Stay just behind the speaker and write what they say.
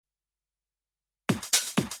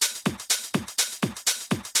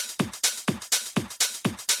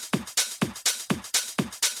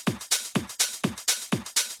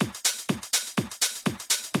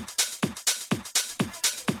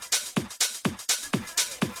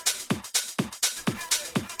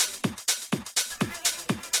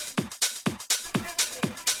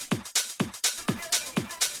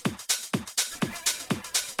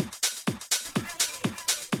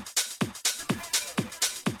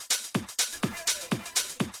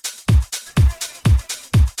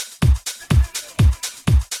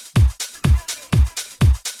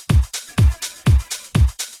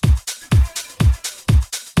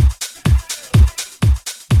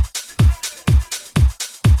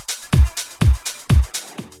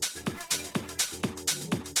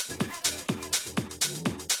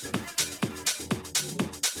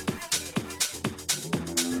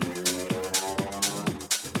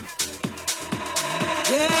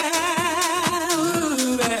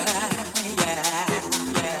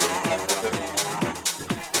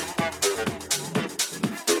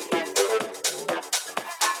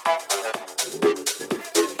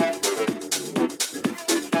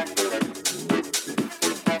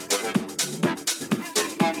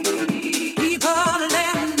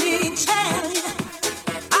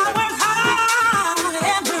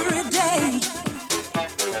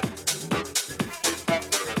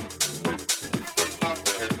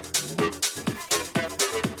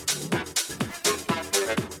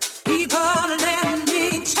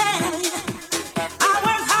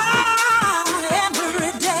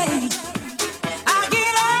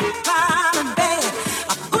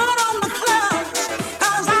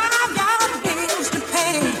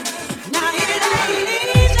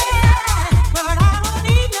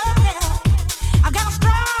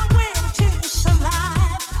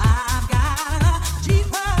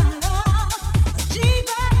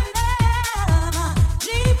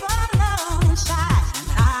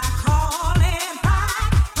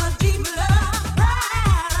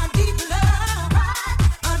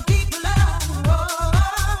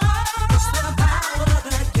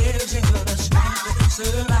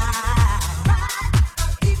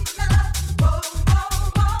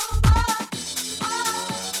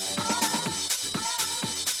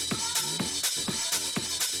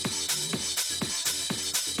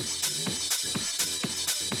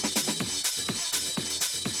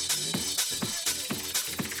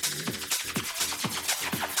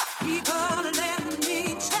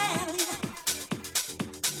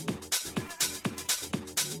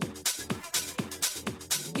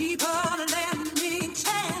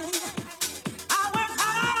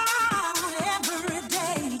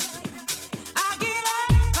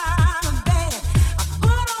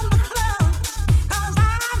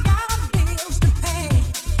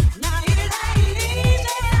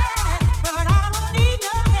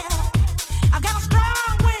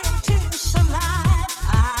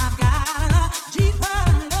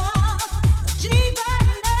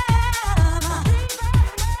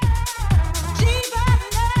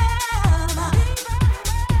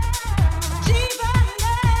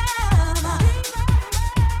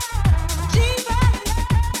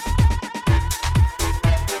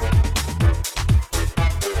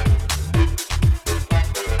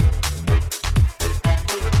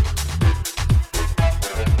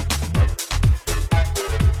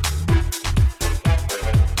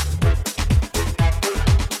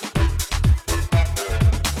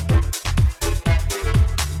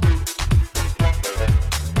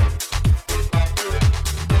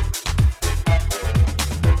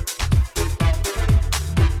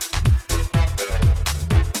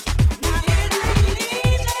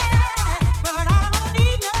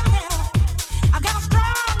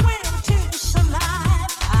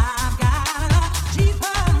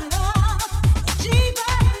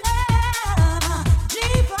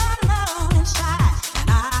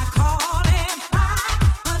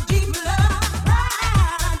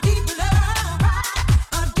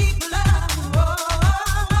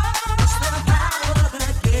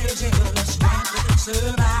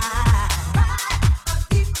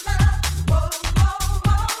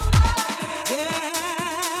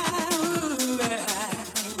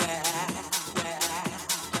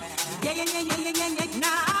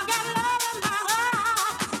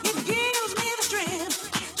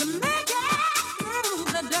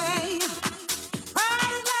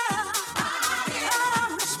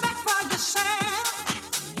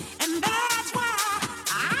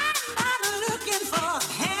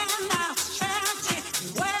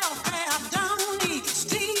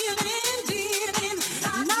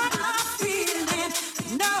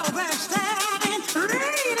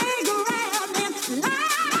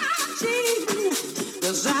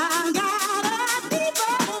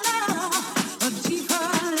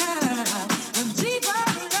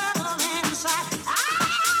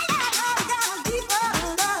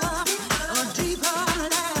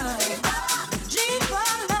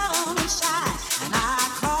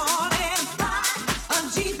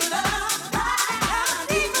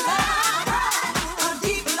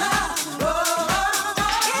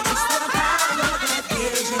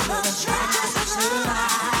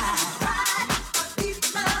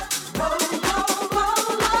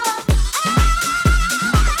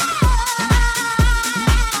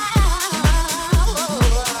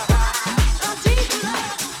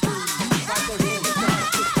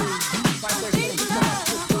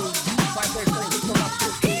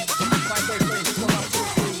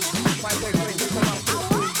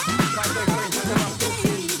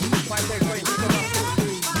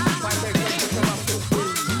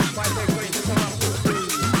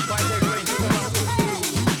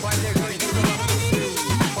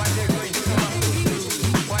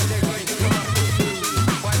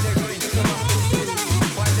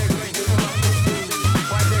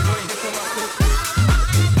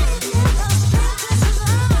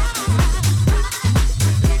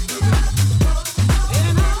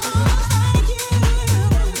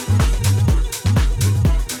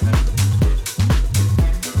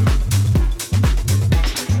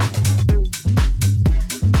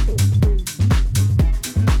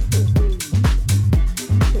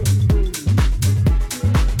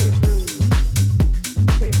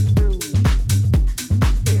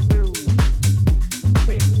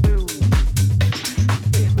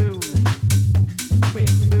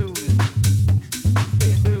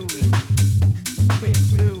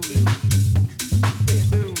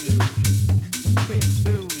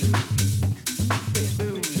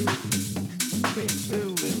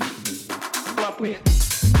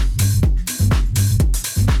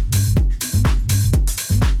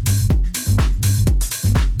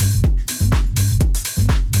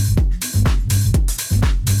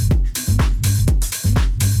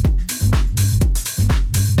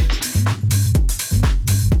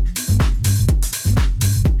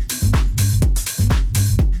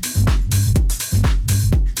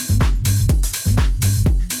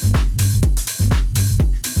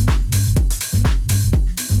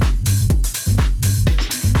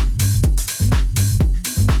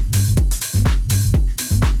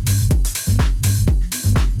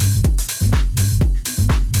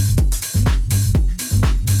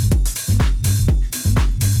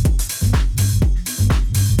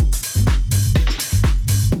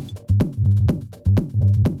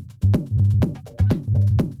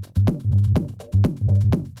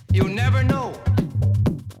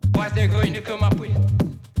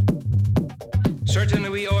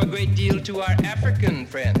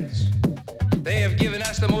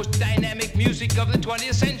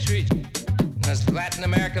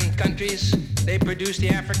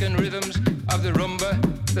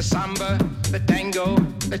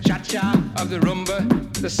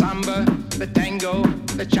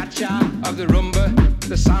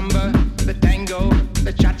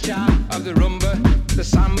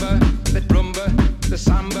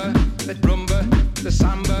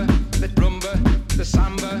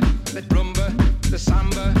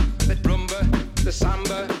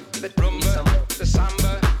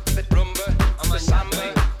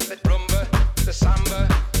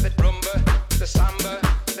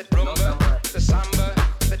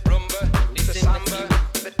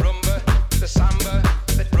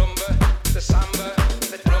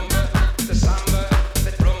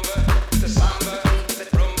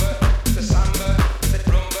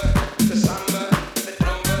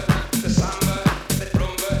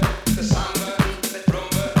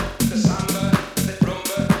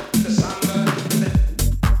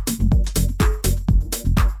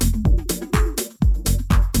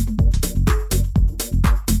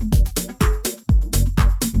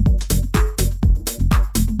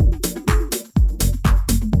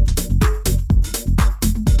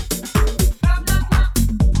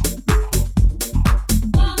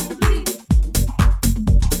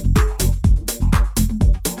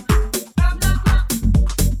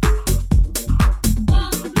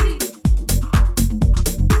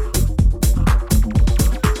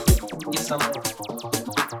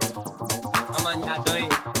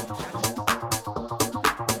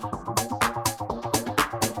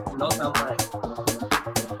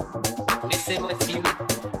dancing with you.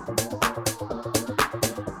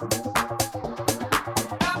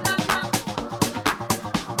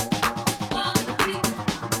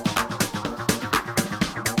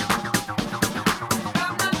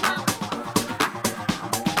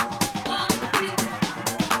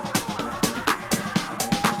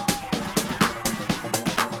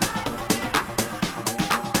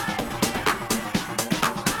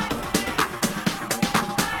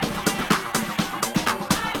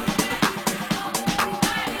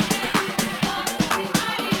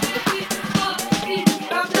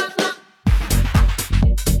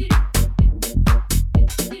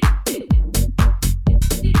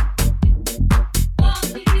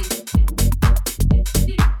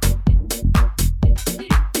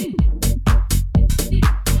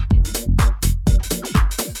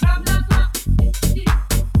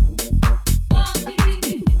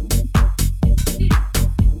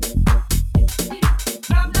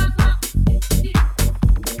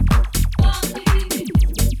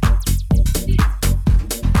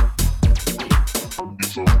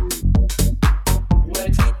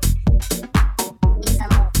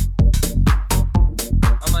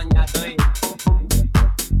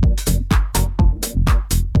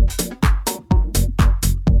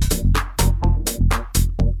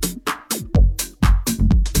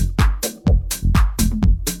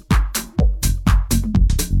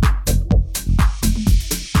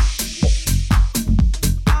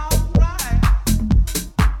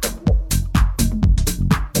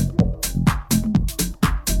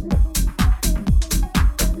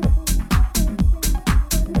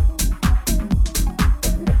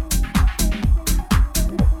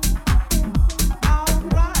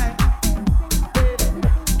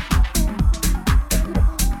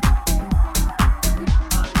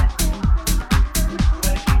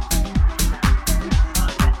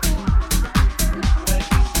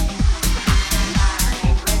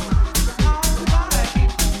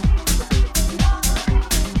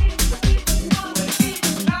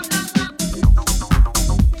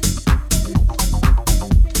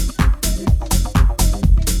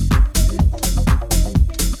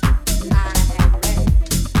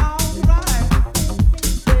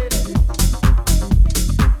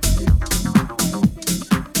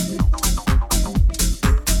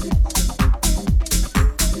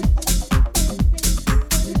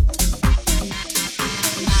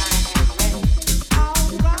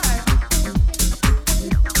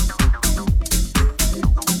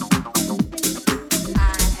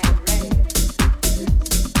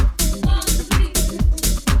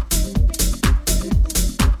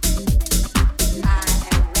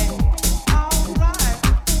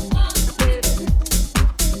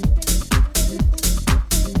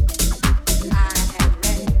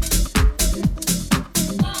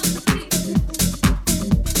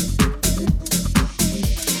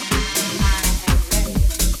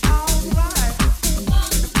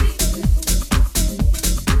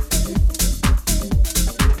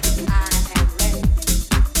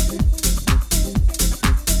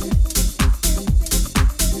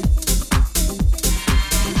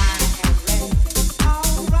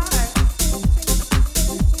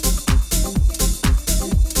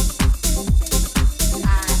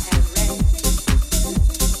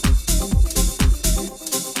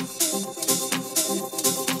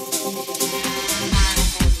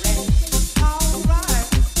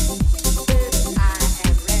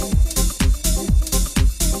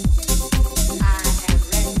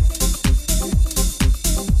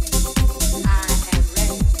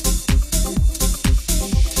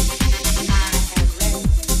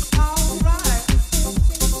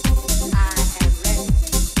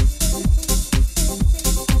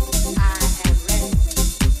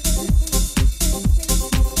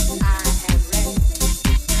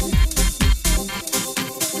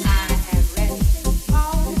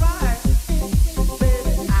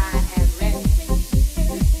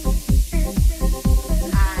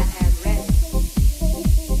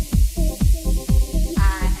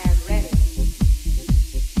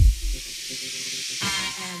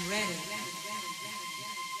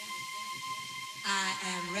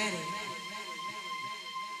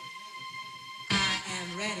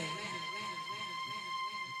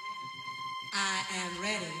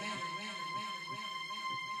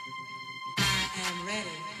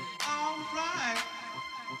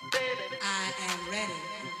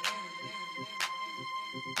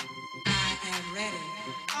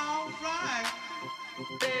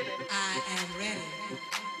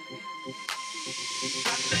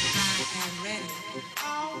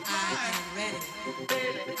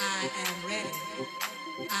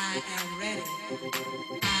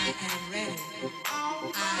 I am ready.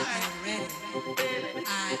 I am ready.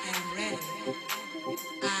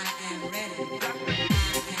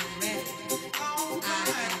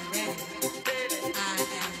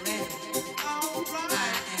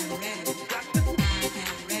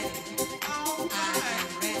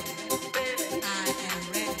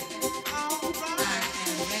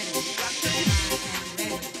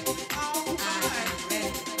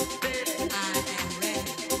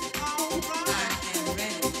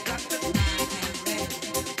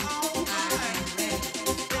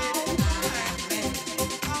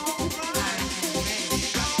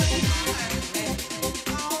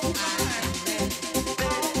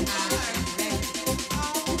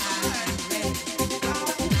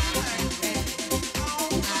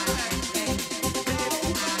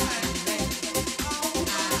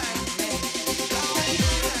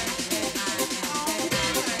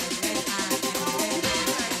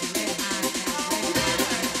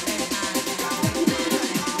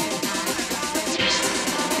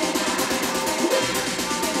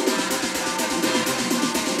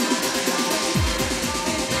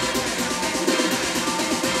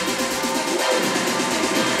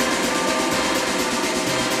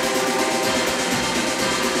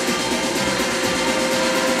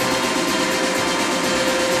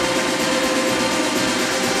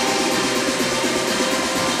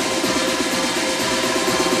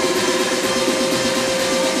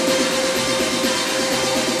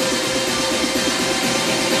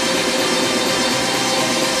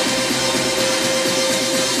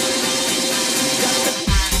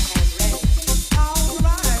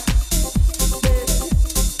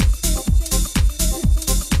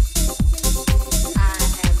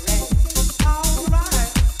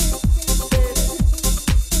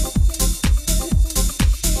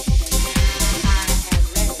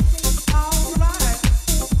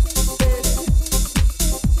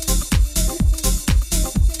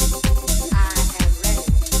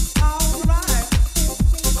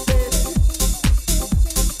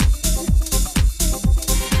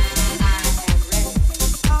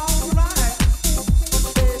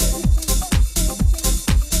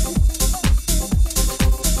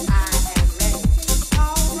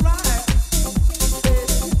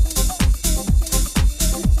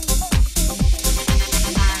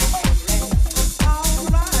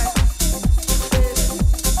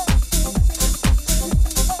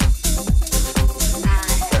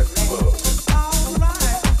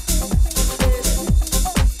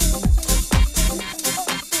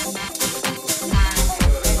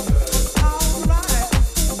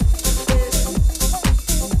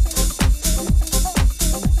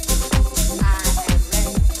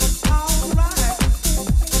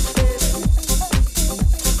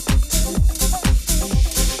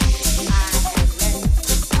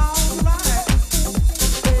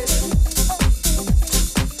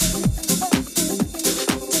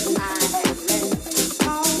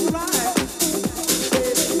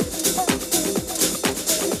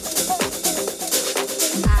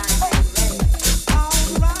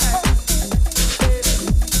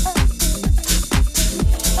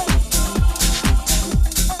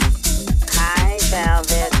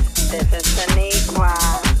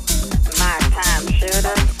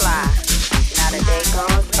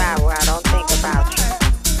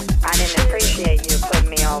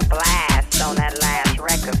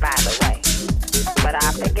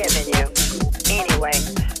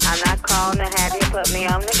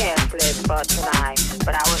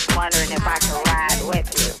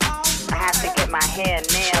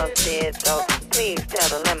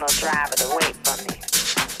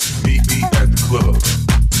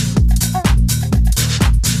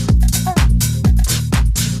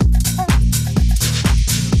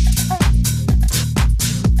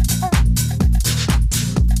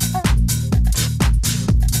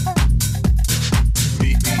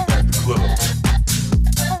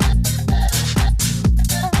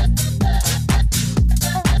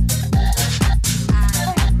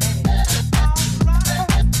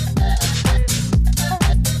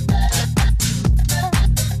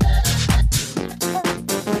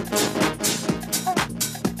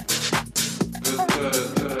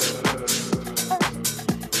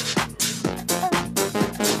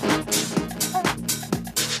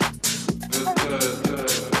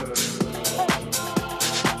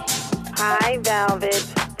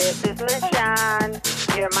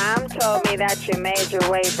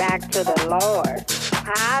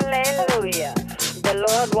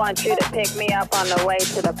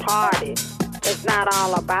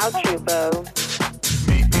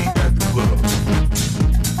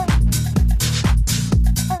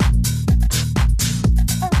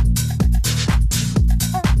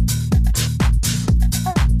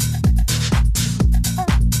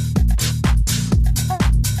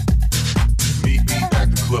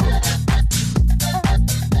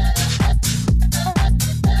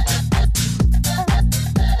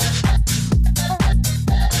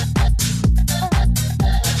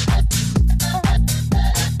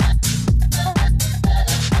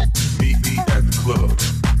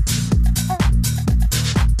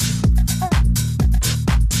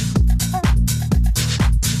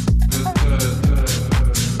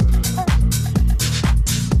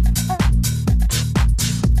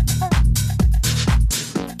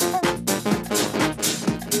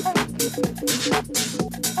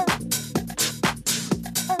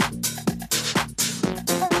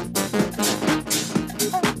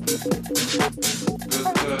 Yo,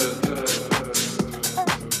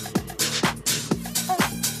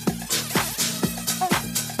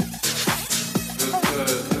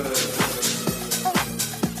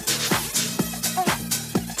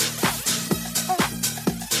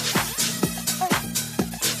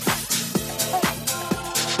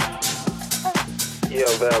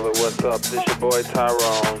 Velvet, what's up? This your boy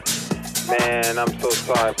Tyrone. Man, I'm so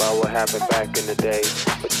sorry about what happened back in the day.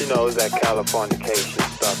 But you know, it was that Californication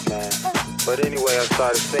stuff, man. But anyway, I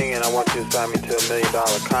started singing. I want you to sign me to $1 million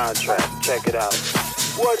contract. Check it out.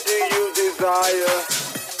 What do you desire?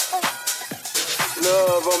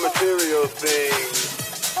 Love or material things?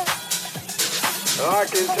 I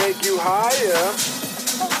can take you higher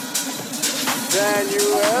than you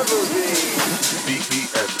ever been. Meet me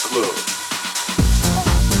at the club.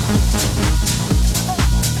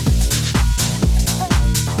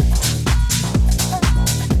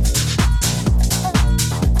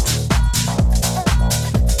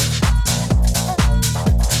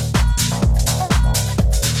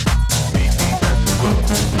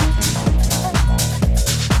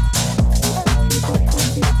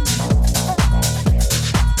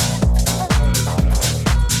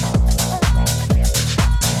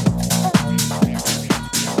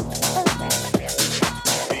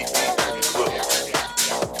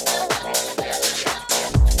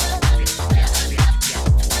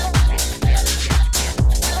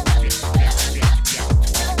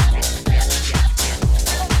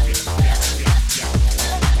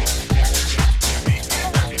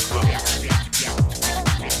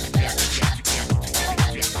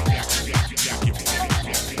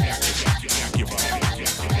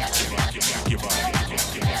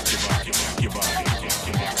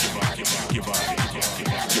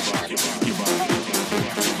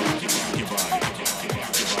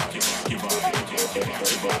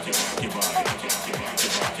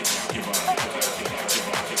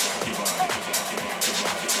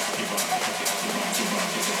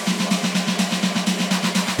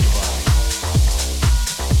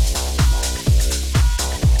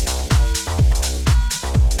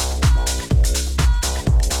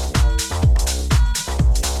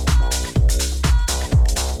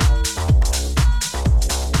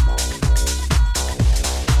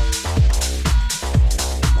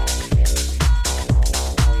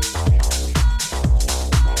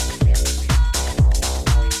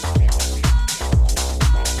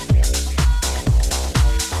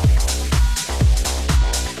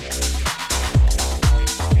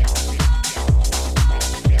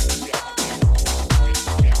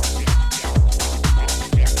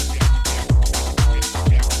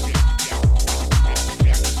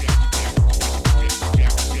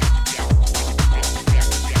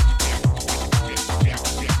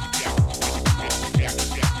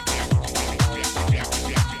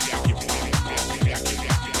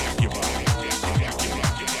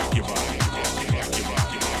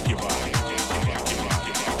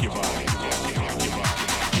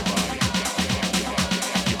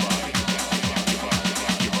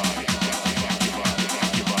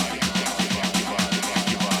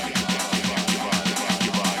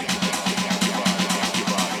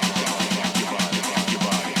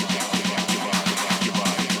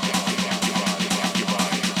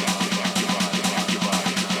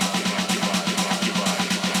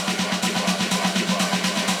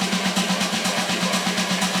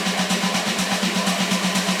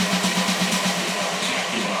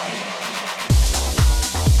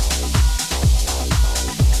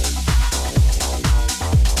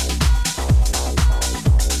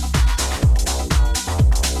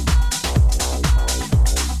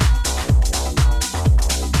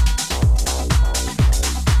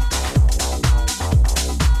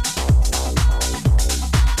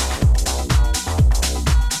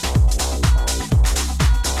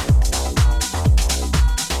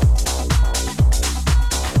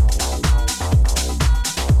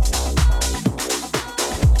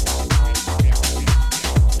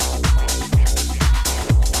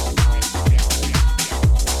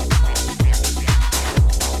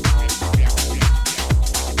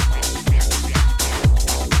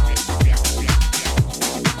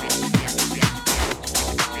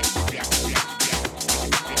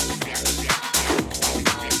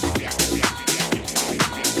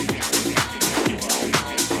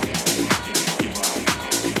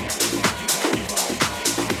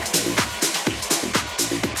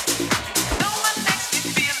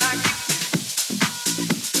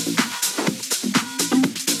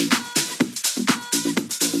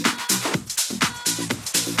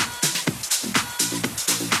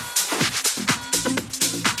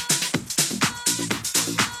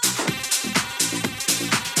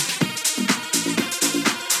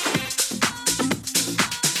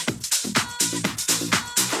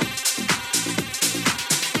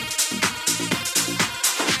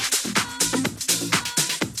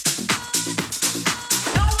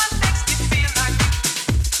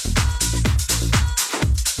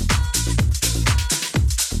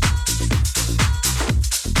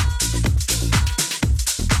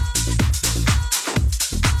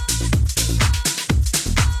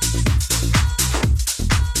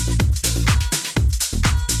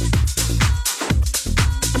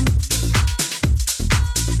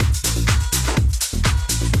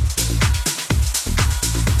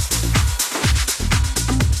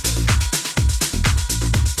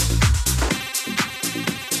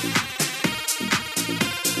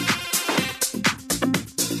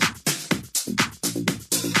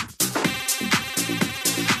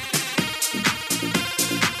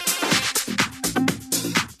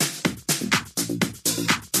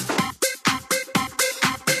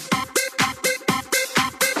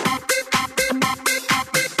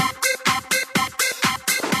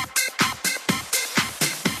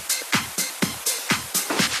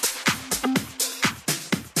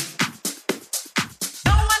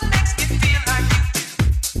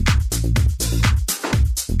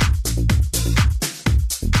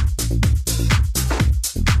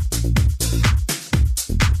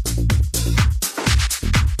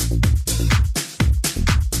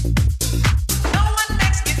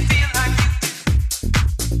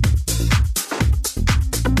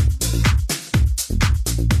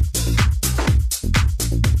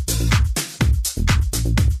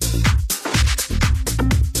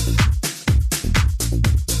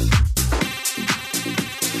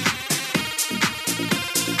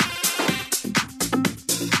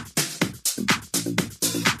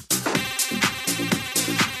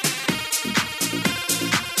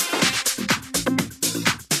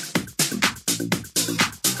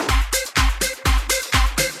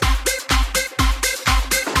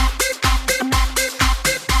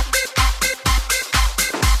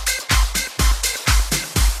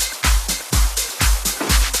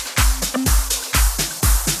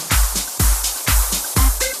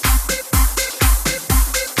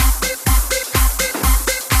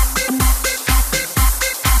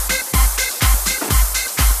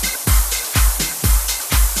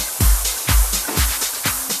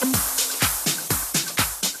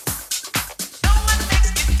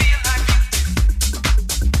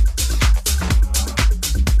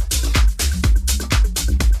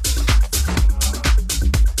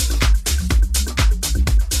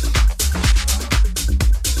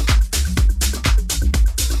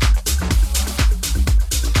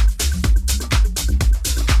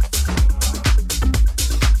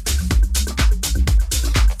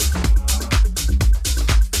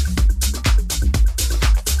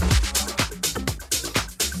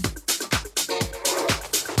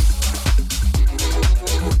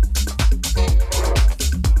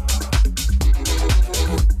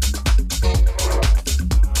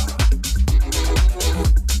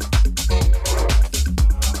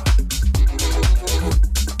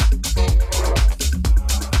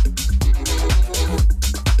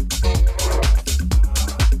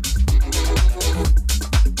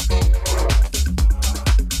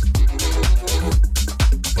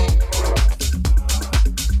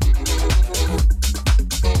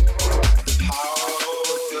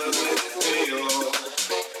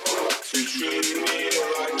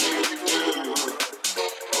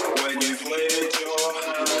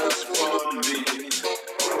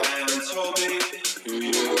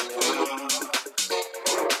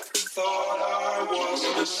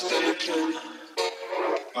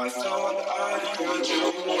 I thought I heard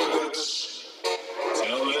your words.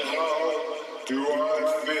 Tell me how do I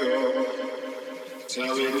feel?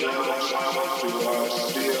 Tell me now how do I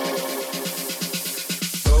feel?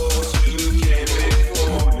 Those who came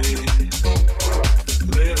before me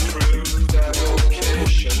lived through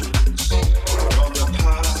fabrications from the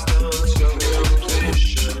past until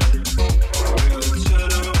completion. We'll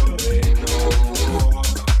turn away no more.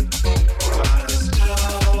 I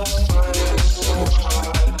still find it so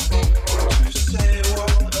hard to say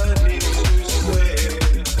what I need to say,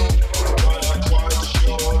 but I'm quite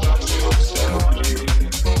sure that you'll tell me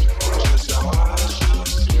just how I should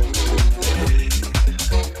feel today.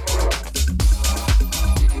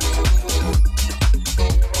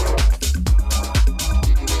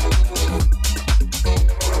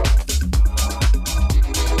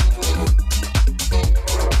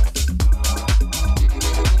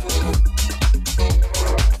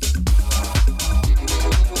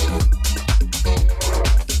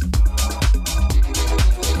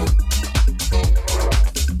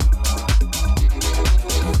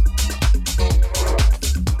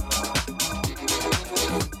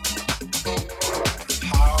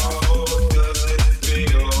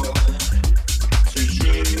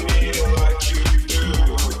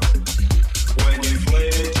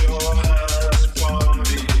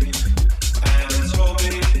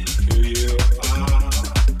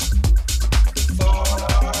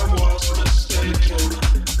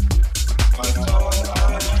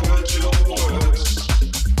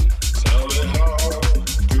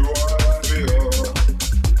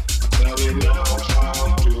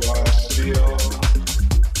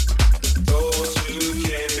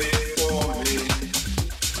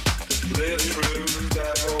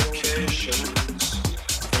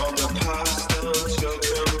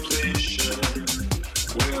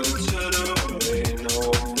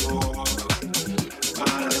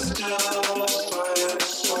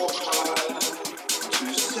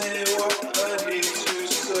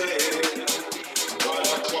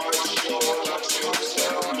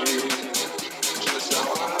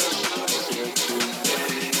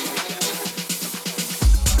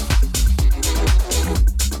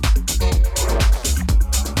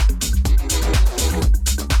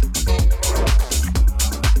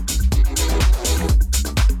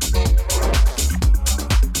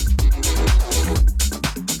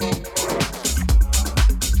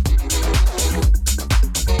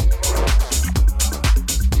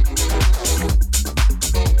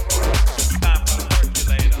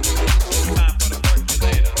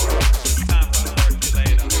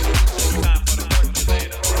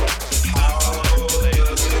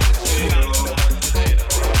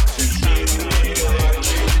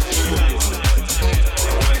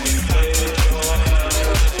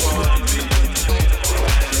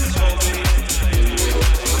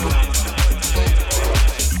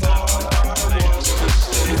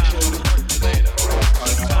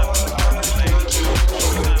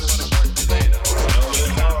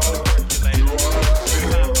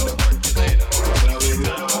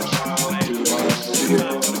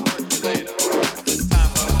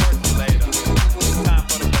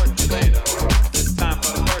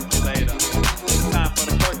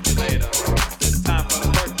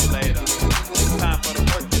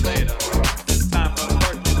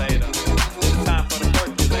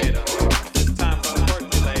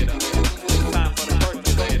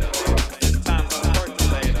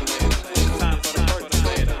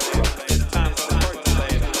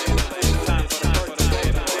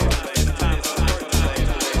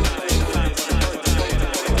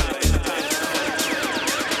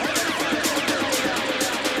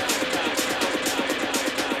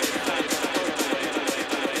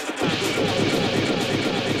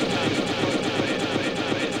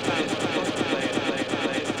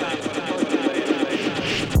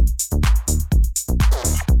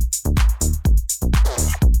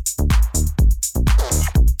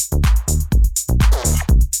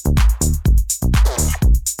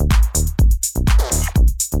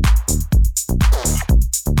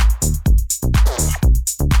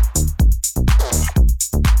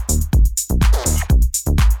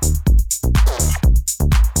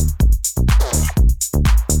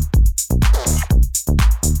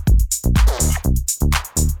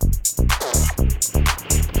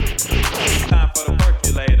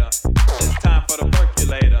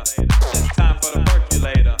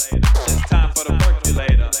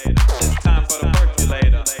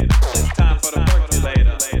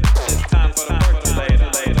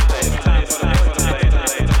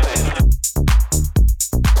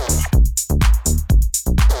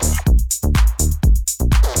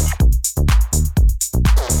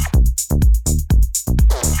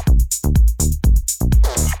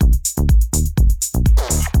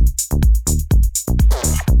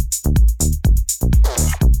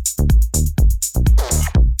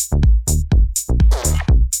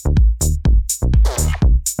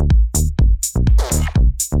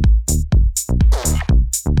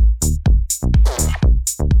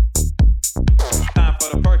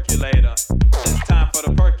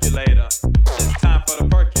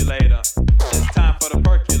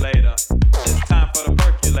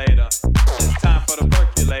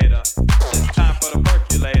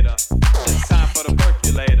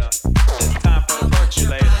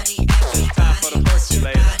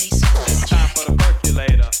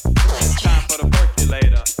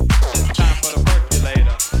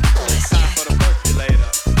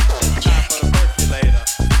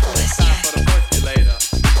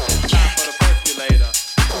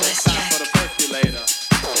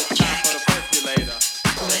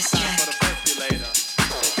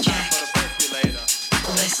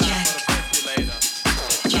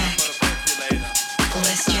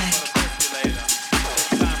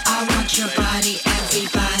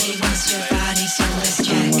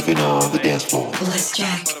 Let's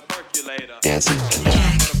jack. Dancing.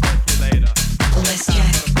 Jack. Let's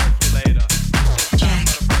jack. Jack.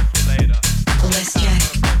 Let's jack.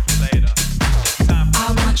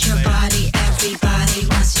 I want your body, everybody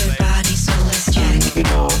wants your body, so let's jack. Moving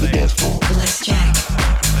on the dance floor. Let's jack.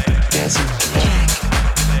 Dancing. Jack.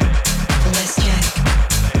 Let's jack.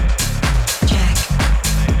 Jack.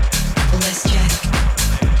 Let's jack.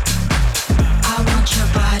 I want your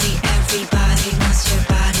body, everybody wants your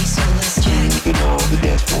body, so let's jack. Moving on the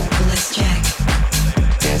dance floor. Let's jack.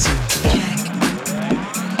 Dancing. Jack.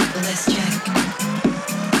 Let's jack.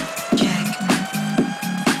 Jack.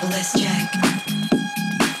 Let's jack.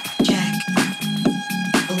 Jack.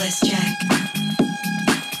 Let's jack.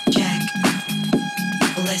 Jack.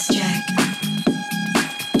 Let's jack.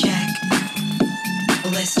 Jack.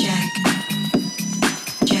 Let's jack.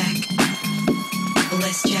 Jack.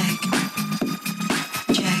 Let's jack.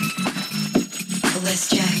 Jack. Let's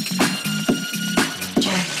jack.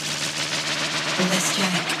 Jack. Let's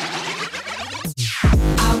jack.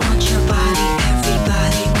 I want your body,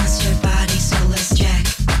 everybody wants your body, so let's jack.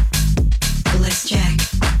 Let's jack.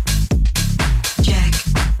 Jack.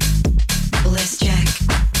 Let's jack.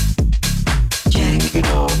 Jack. Moving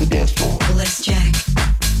on the dance floor. Let's jack.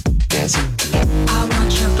 Dancing. I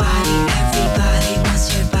want your body, everybody wants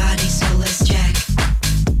your body, so let's jack.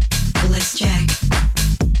 Let's jack.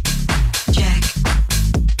 Jack.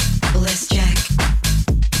 Let's jack.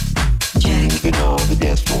 Jack. Moving on the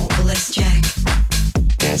dance floor. Let's jack.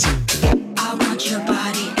 Dancing. I want your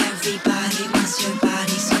body, everybody wants your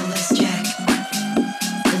body, so let's jack.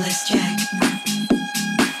 Let's jack.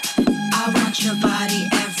 I want your body,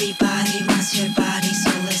 everybody wants your body,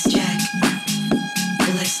 so let's jack.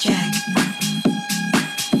 Let's jack.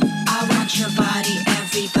 I want your body,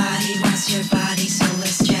 everybody wants your body, so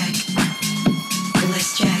let's jack.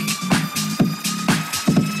 Let's jack.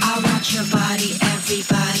 I want your body,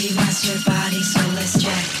 everybody wants your body, so let's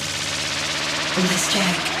jack. Let's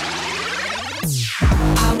jack.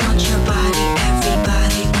 I want your body,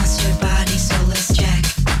 everybody wants your body, so let's jack.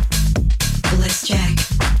 Let's jack.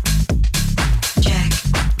 Jack.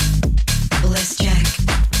 Let's jack.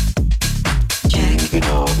 Jack. Moving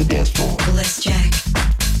on the dance floor. Let's jack.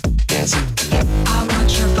 Dancing. I want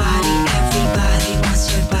your body, everybody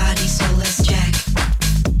wants your body, so let's jack.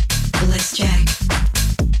 Let's jack.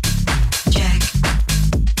 Jack.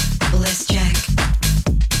 Let's jack.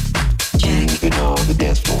 Jack. Moving on the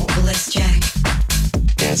dance floor. Let's jack.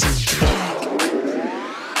 Dancing. Jack.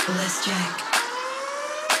 Let's jack.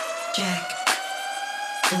 Jack.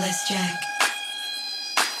 Let's jack.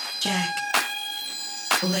 Jack.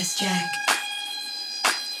 Let's jack.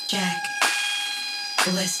 Jack.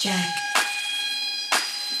 Let's jack.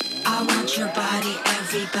 I want your body,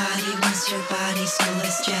 everybody wants your body, so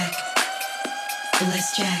let's jack.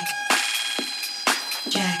 Let's jack.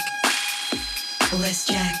 Jack. Let's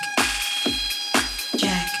jack.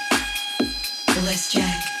 Jack. Let's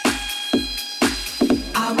jack.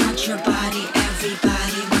 I want your body,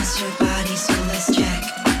 everybody wants your body, so let's jack.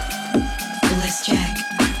 Let's jack.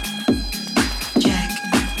 Jack.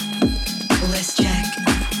 Let's jack.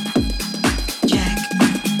 Jack.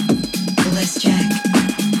 Let's jack.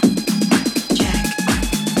 Jack.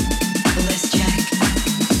 Let's jack.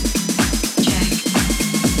 Jack.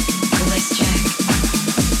 Let's jack.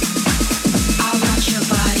 I want your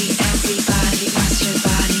body, everybody wants your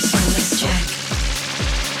body, so let's jack.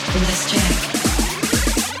 Let's jack.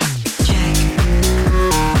 Jack.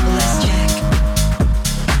 Let's jack.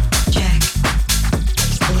 Jack.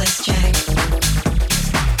 Let's jack.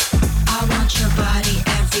 I want your body,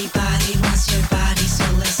 everybody wants your body, so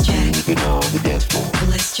let's jack. Moving on the dance floor.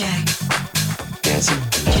 Let's jack. Dancing.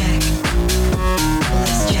 Jack.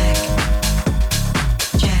 Let's jack.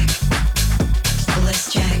 Jack. Let's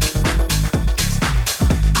jack.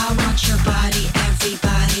 I want your body,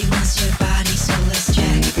 everybody wants your body, so let's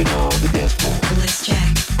jack. Moving on the dance floor.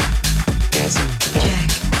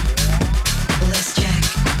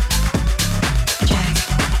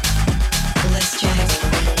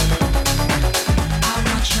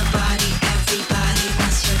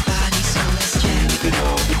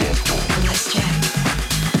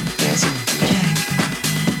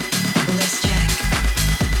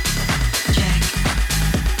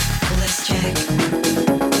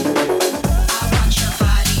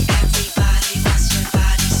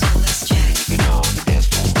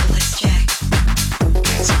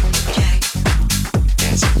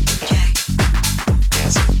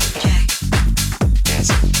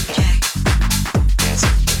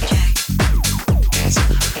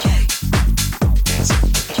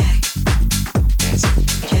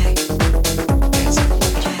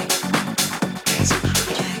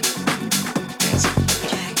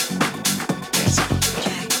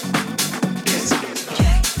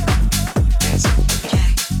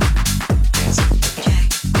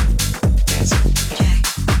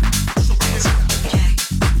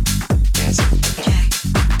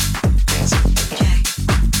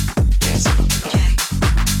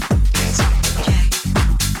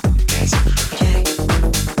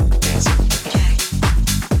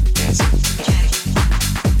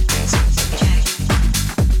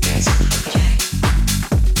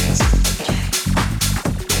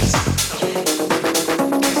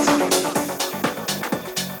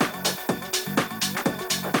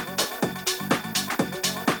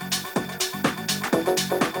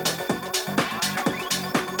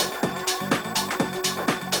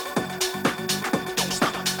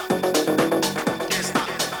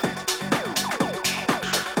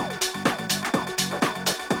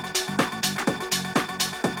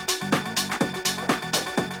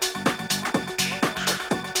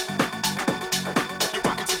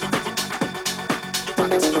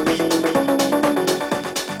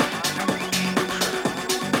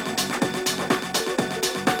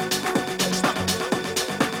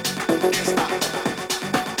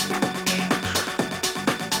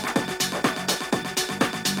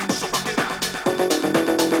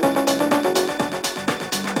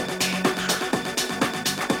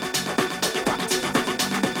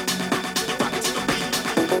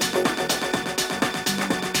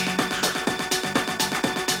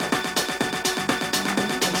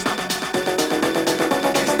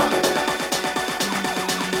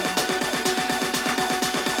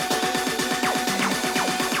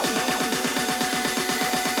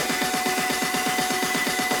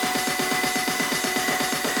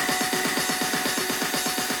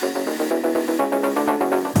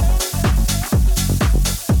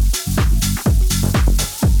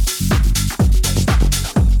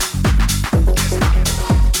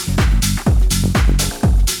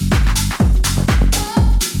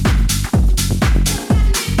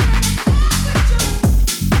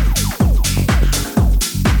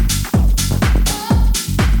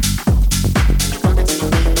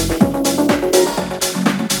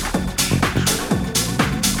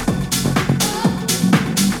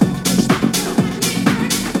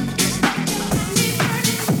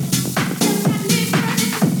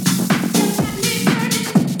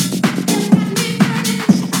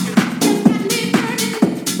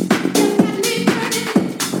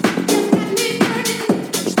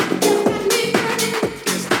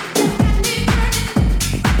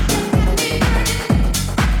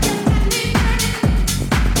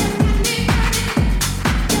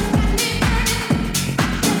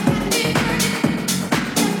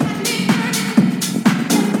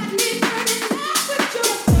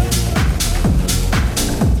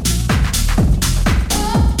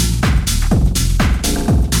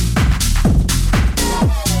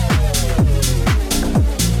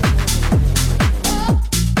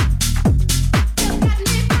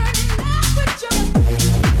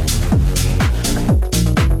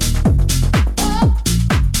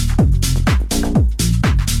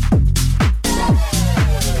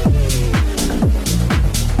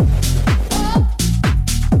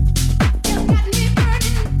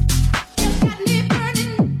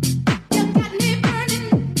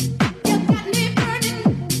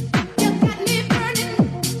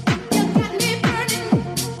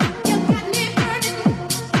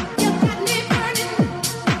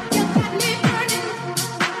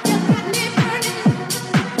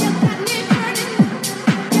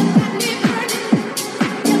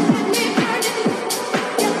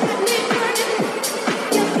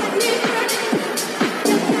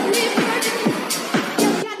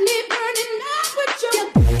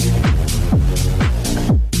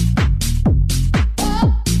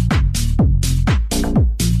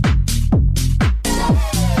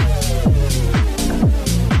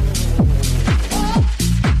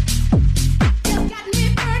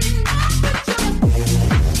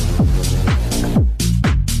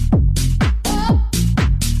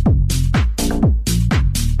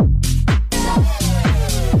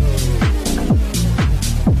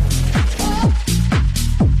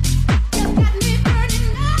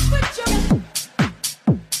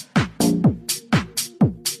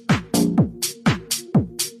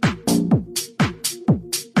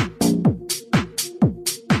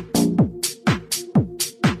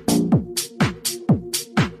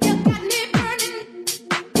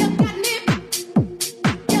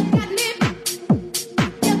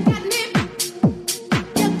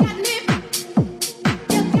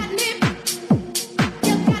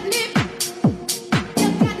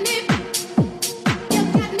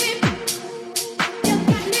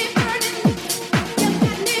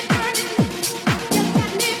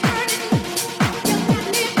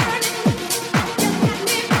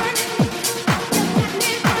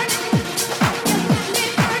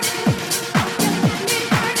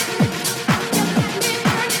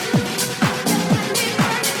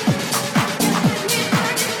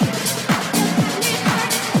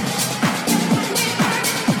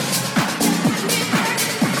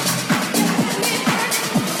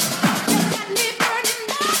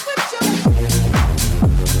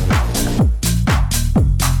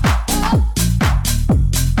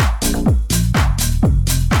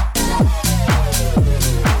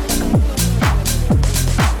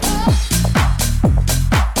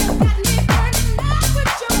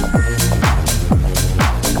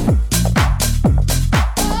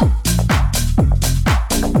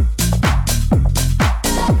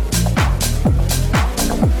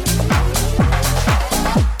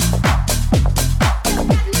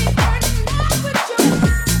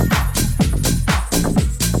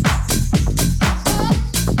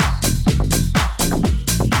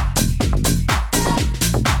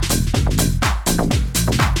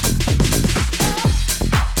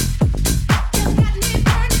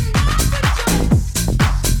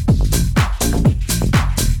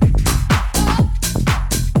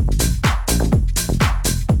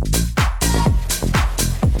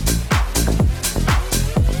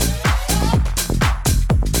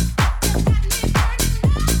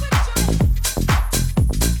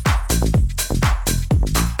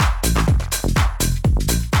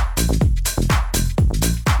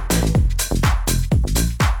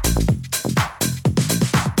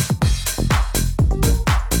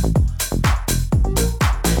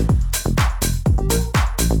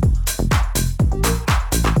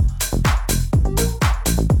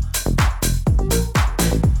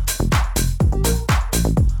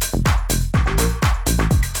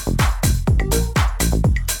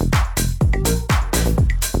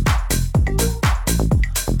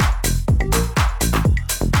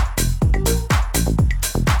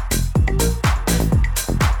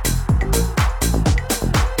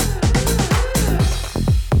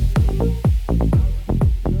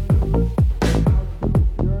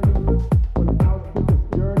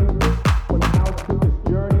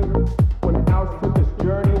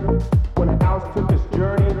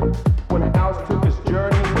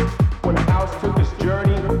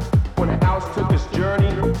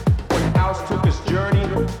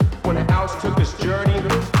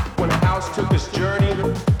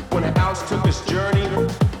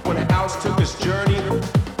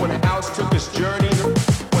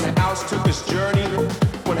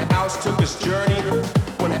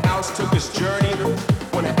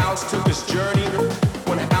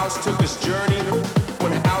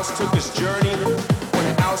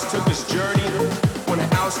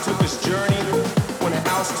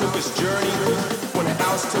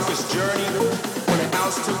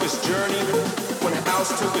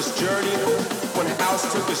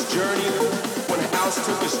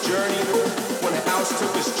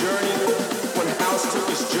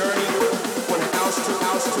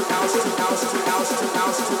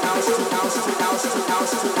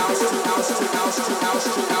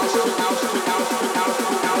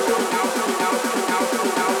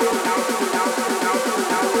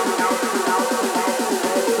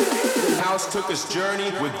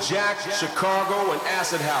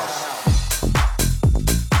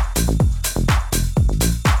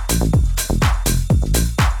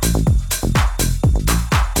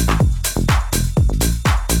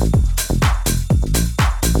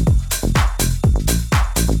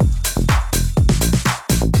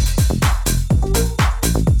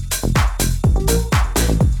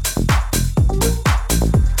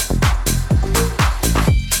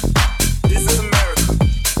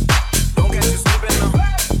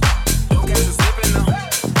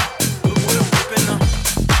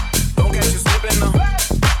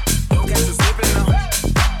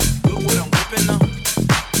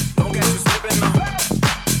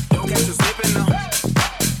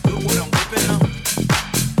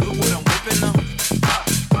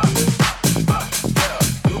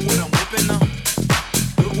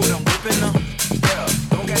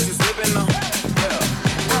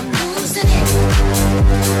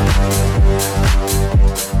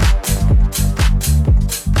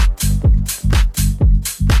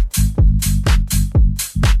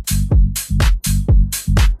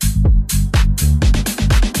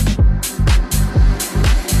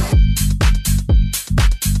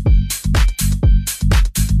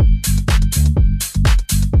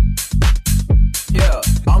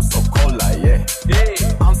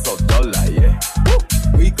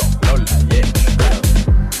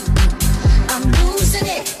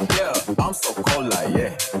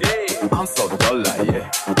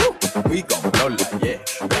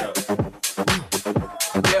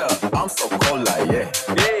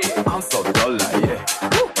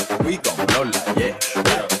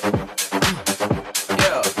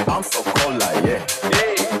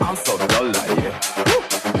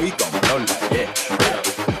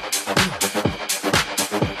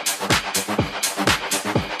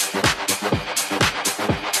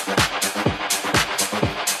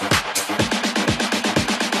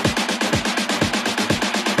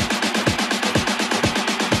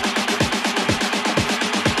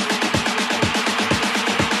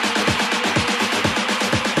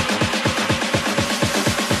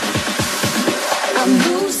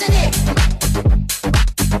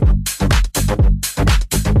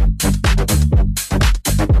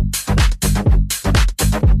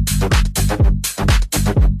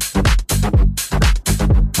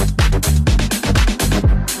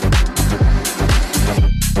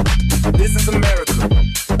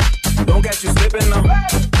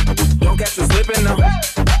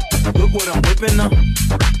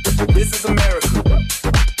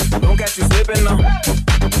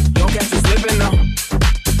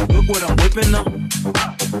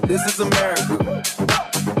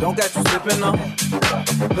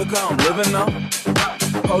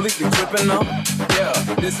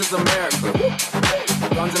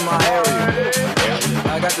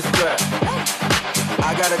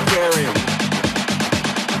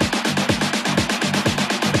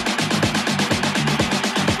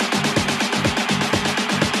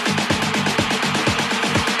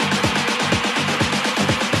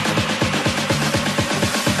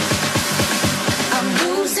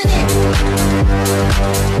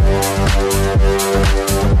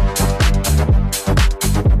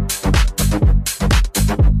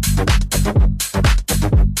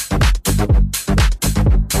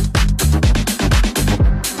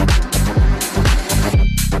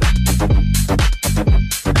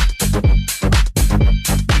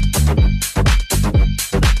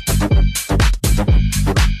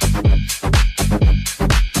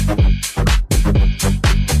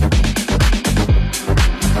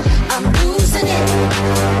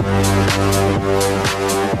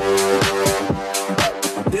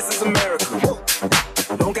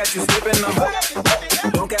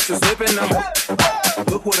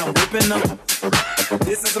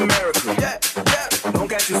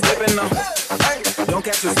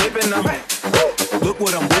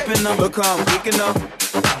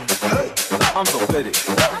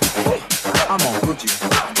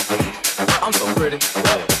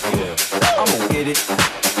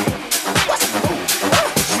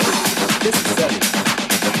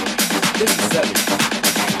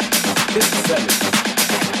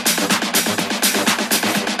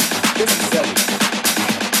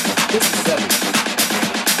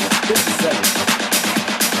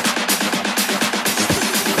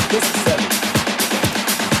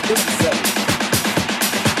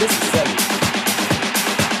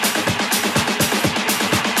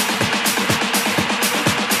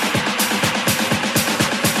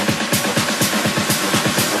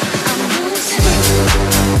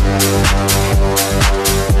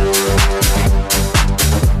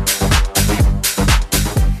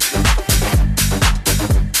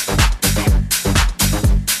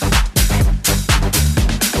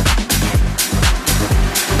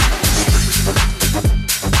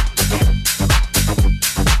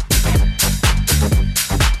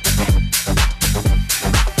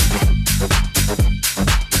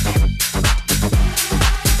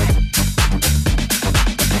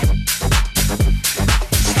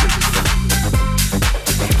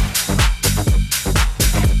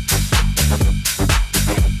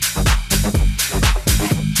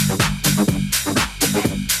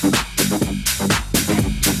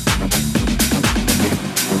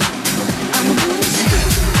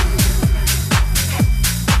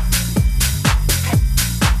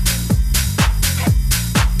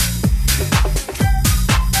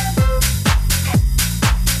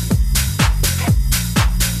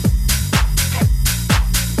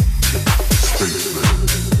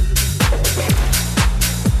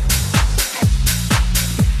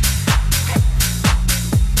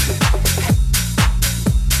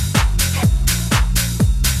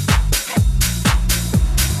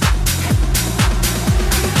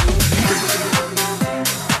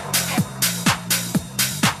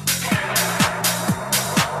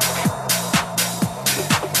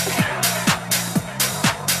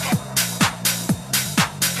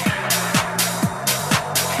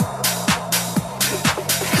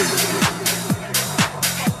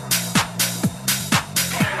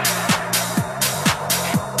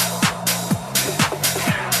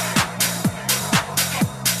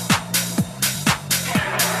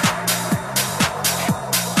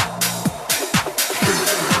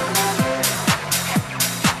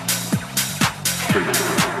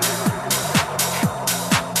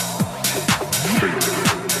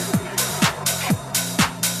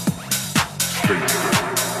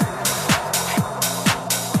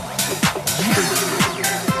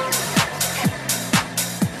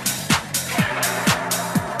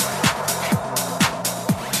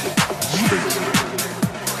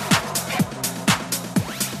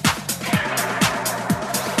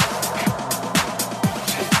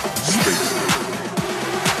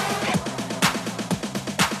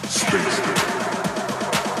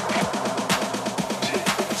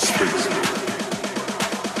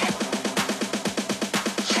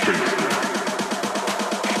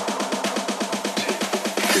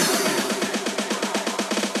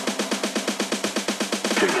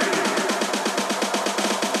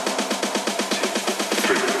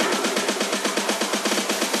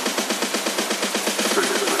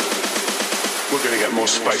 More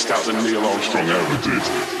spaced out than Neil Armstrong ever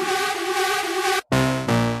did.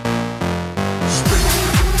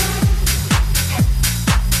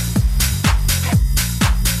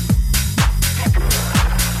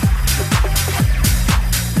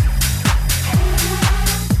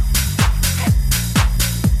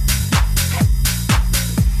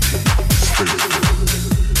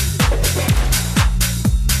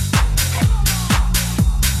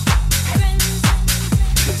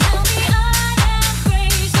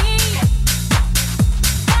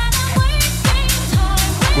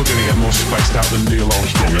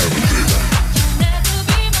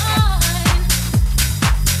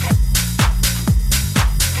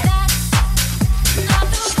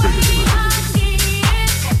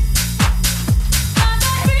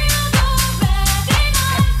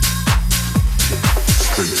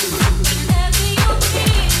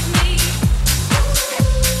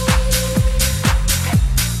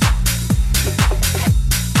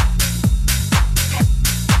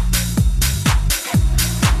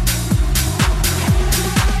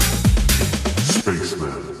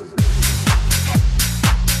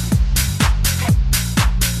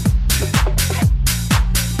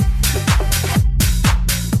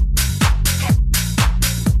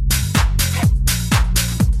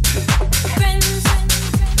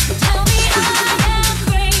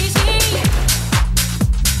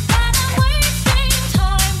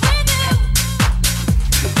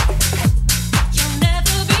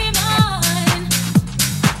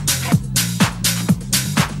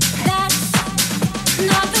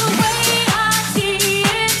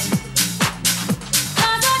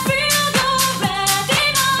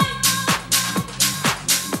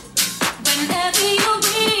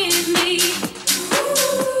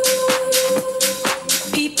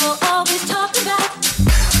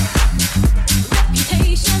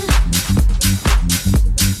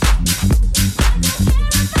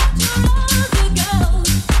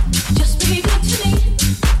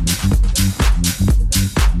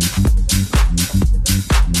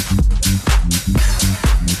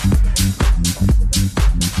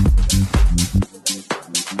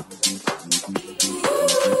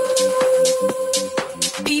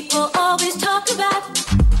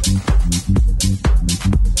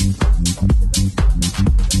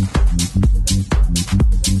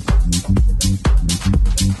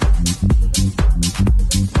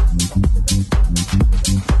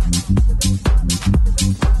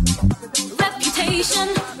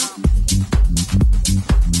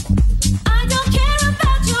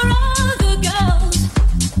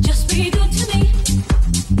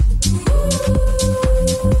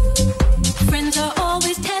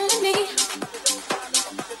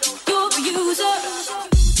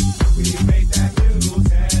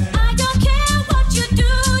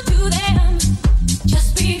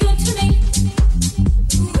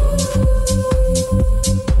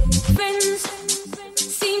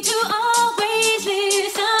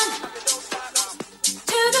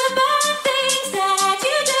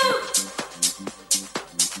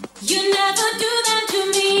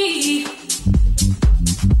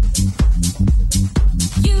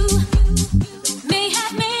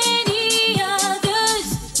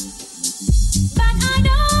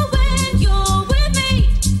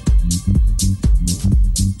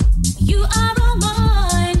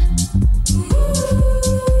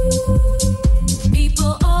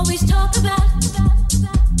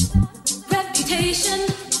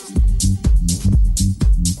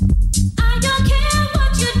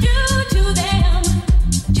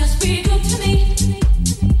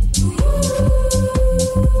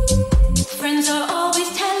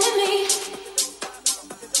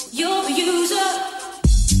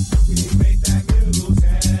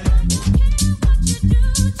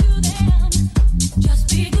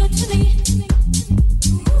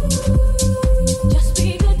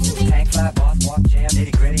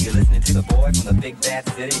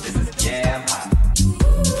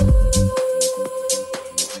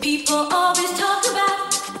 People always talk about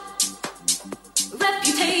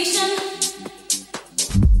reputation.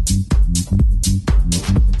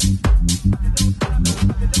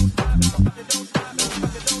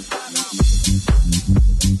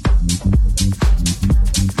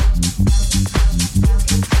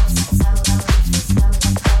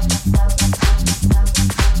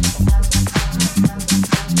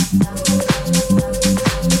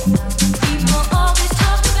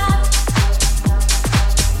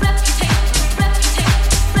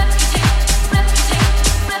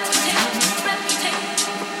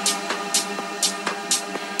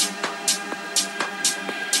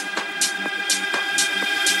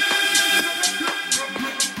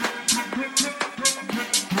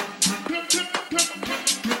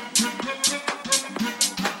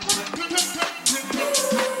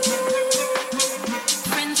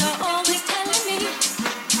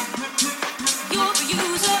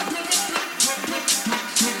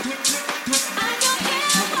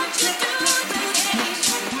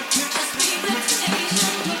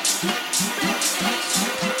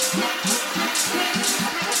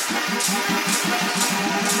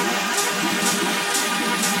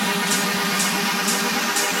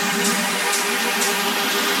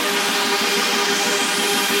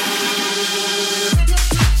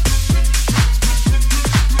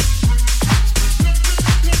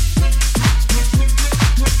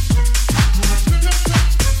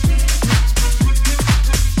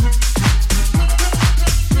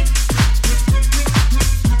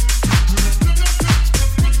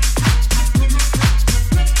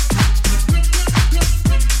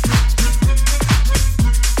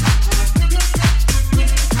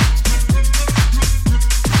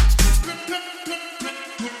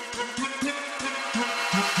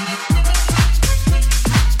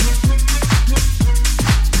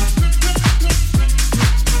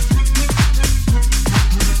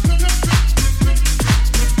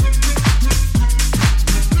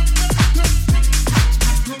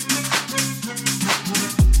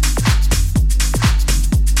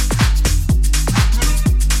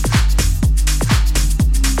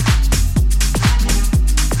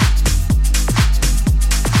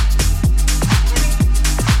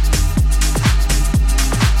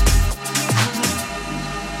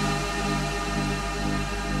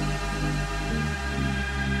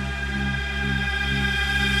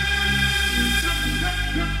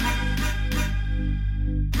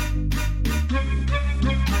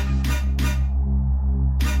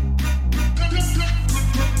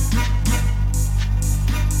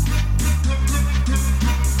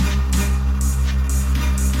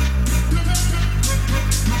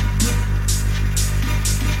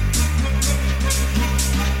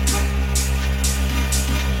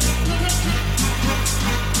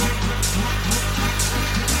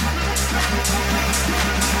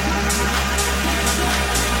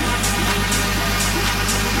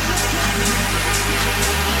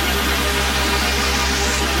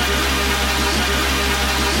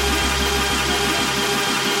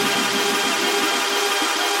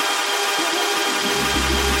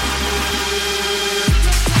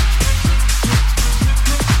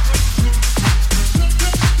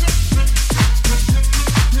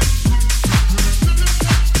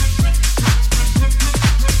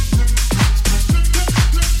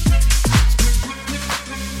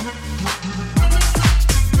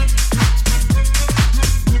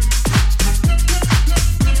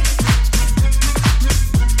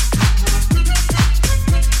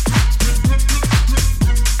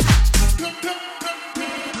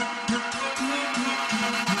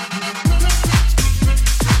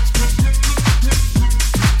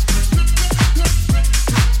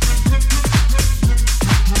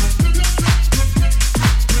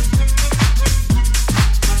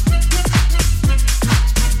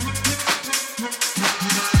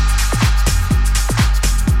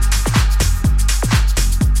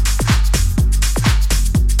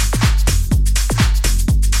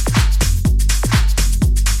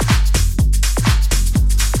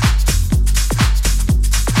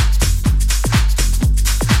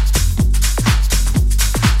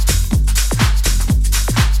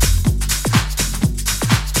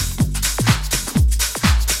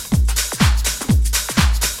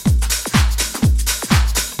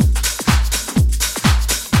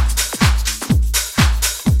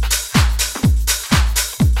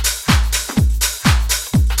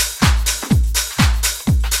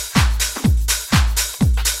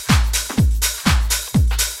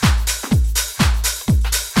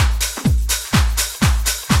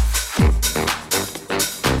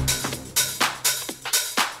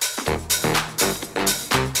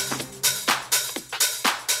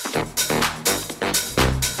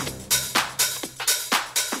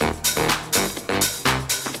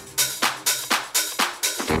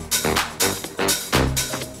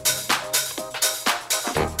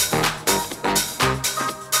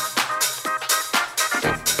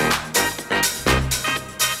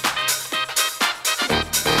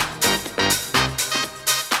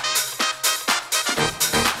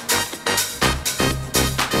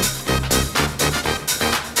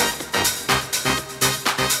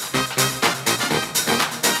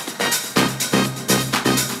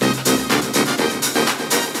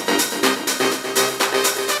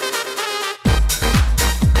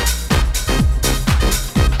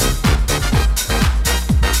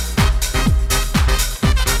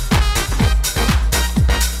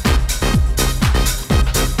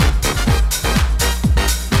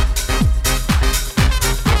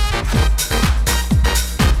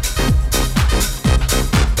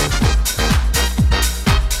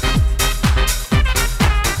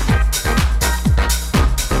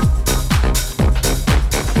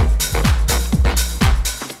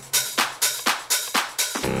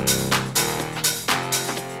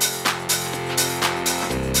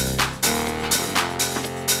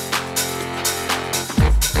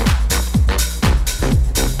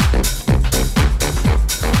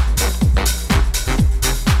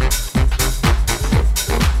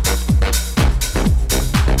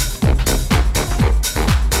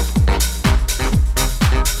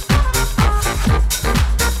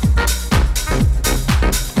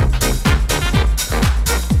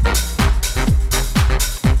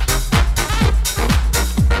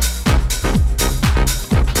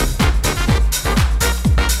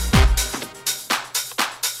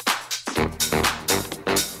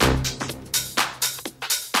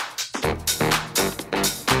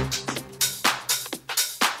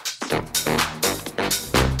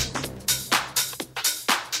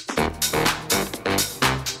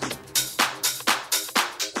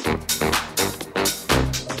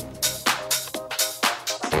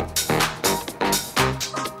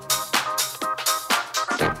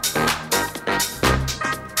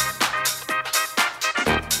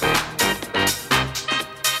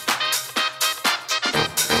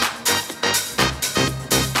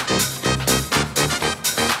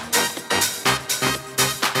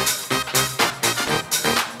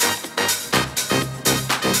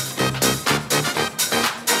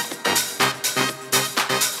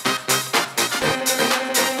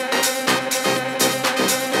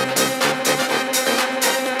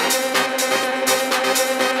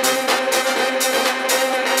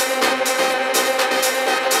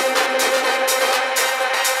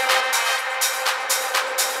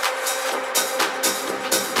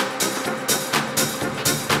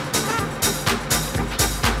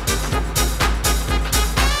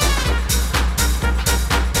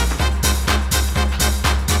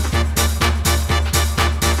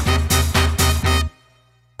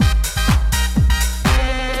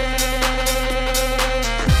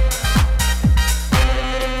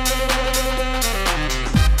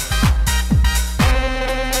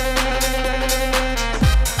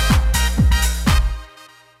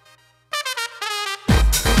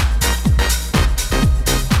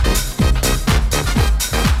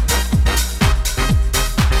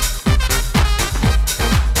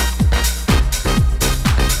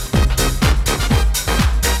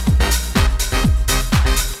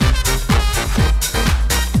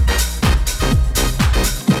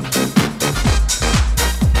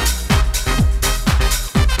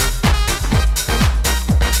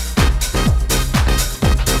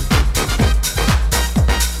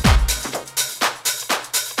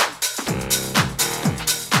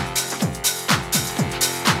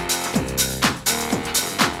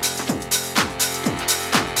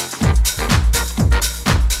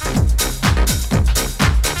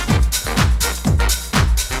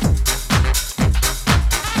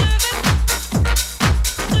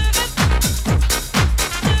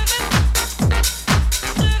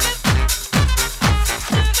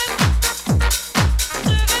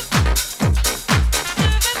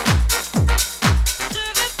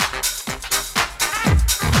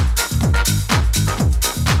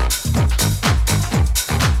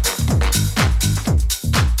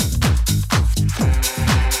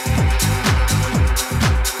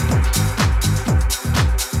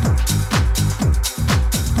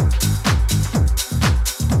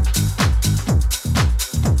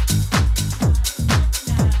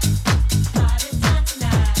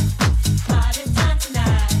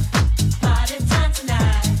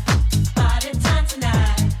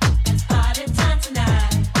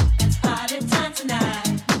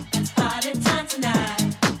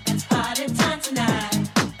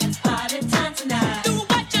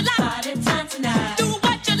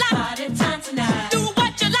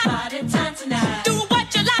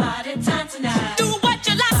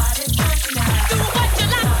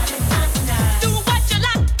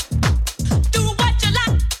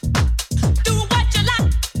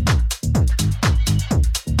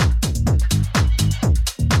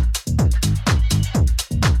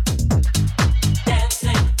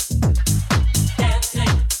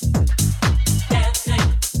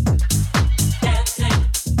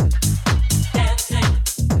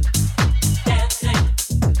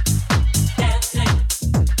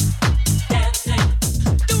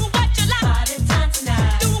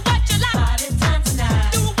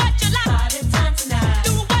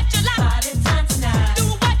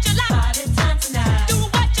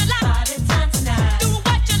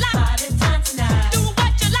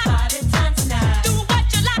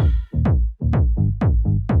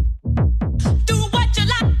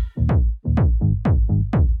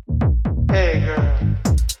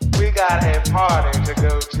 got a party to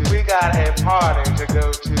go to. We got a party to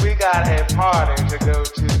go to. We got a party to go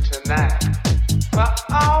to tonight. Well,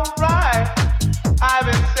 alright. I've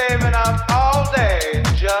been saving up all day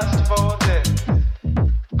just for this.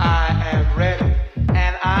 I am ready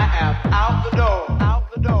and I am out the door. Out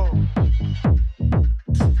the door.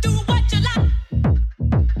 Do what you like.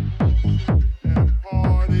 And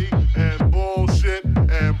party and bullshit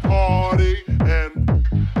and party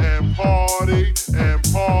and party and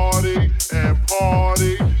party and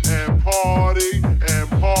party and party and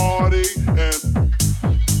party and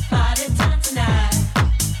Party time tonight.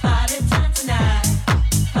 Party time tonight.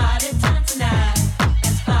 Party time tonight.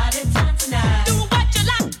 It's party time tonight. Do what you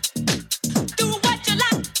like. Do what you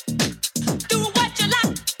like. Do what you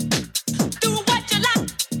like. Do what you like.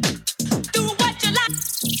 Do what you like.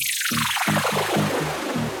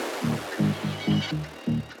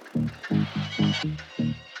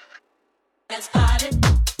 It's party.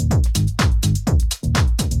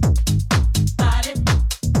 Party.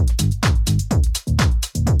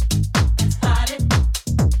 It's party.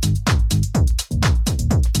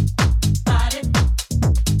 Party.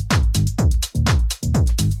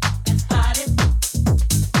 It's party.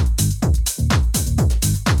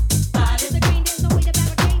 Party. The green, there's no way to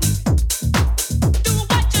barricade me. Do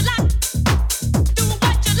what you like. Do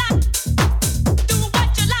what you like. Do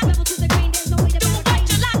what you like. Rebel to the green, there's no way to Do what barricade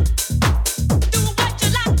you me. like. Do what you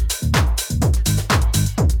like.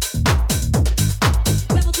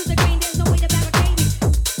 Rebel to the green, there's no way to barricade me.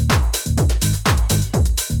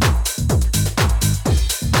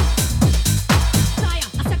 Fire,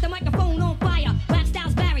 I set the microphone on fire. Rap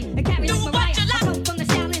styles vary and carry like Mariah. I come from the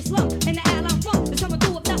Shaolin slum and the Allen front. There's some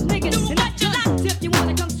two of tough niggas and not guns. If you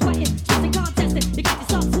wanna come sweating, stressing contesting, you got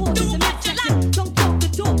yourself sworn in the match section. Don't talk the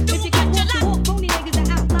talk if you can't walk the walk. Phony niggas that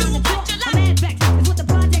outline the talk. I'm mad vex is what the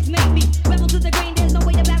projects made me. Rebel to the green, there's no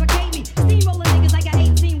way to barricade me. Steamrolling niggas like an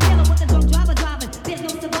 18 wheeler with the drunk driver driving. There's no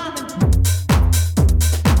surviving.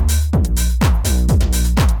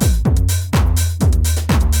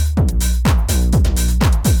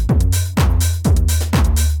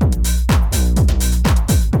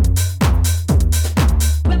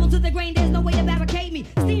 Rebel to the grain, there's no way to barricade me.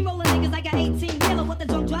 Steamrolling niggas like an 18 wheeler with the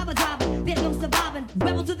drunk driver driving. There's no surviving.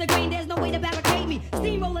 Rebel to the grain, there's no way to barricade me.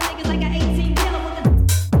 Steamrolling niggas like an 18 wheeler with the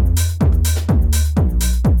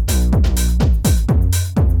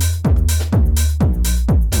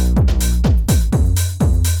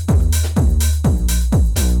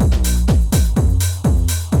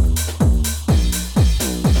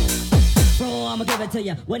Bro, I'ma give it to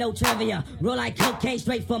ya with no trivia. Roll like cocaine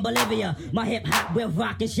straight from Bolivia. My hip hop will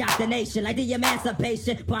rock and shock the nation like the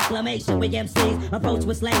Emancipation Proclamation. We MCs approach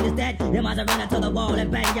with slain is dead. You might run into the wall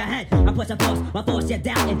and bang your head. I push a force, my force you're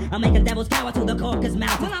doubting. I'm making devils cower to the Caucasus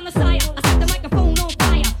Mountain. Well, I'm the sire. I set the microphone on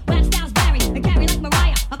fire. Rap styles vary and carry like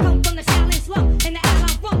Mariah. I come from the Shaolin slum and the Allen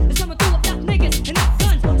front. There's some two of tough niggas and not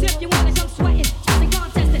guns. So if you wanna jump sweating, stressing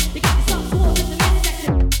contesting, you got yourself sworn in the match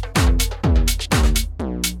section.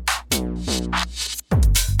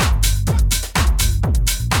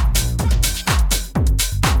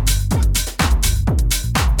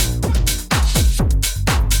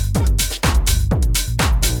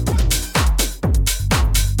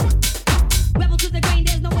 Rebel to the grain,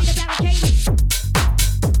 there's no way to barricade me. Rebel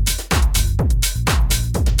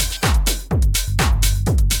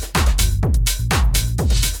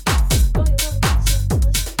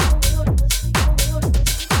to the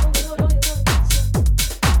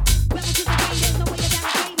grain, there's no way to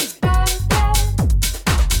barricade me.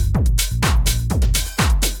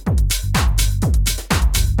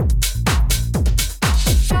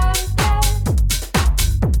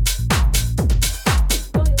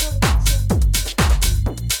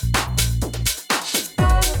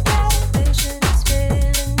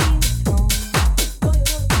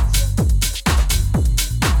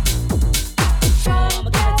 I'ma give it to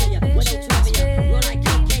ya with no trivia. Roll like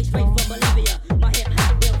cocaine straight from Bolivia. My hip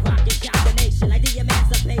hop will rock and shock the nation like the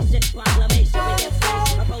Emancipation Proclamation. We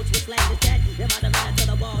MCs approach with slain is dead. You might run into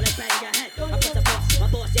the wall and bang your head. I put the force, my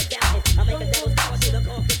force you're doubting. I make the devils cower to the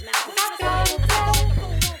Caucasus Mountain. I set the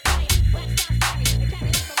microphone on fire. Rap styles vary and carry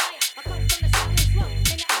like Mariah. I come from the Shaolin slum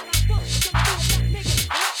and the Allen front. There's some two of tough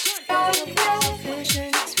niggas and not guns.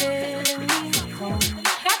 Television's filling me home.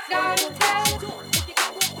 I gotta tell.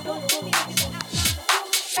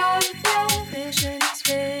 Television's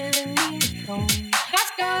filling me home. I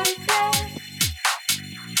gotta tell.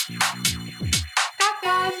 I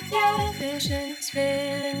got a television, it's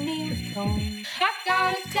filling me with home. I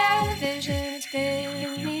got a television, it's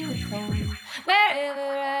filling me with home. Wherever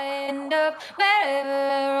I end up, wherever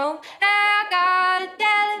I roam, I got a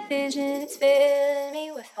television, it's filling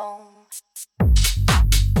me with home.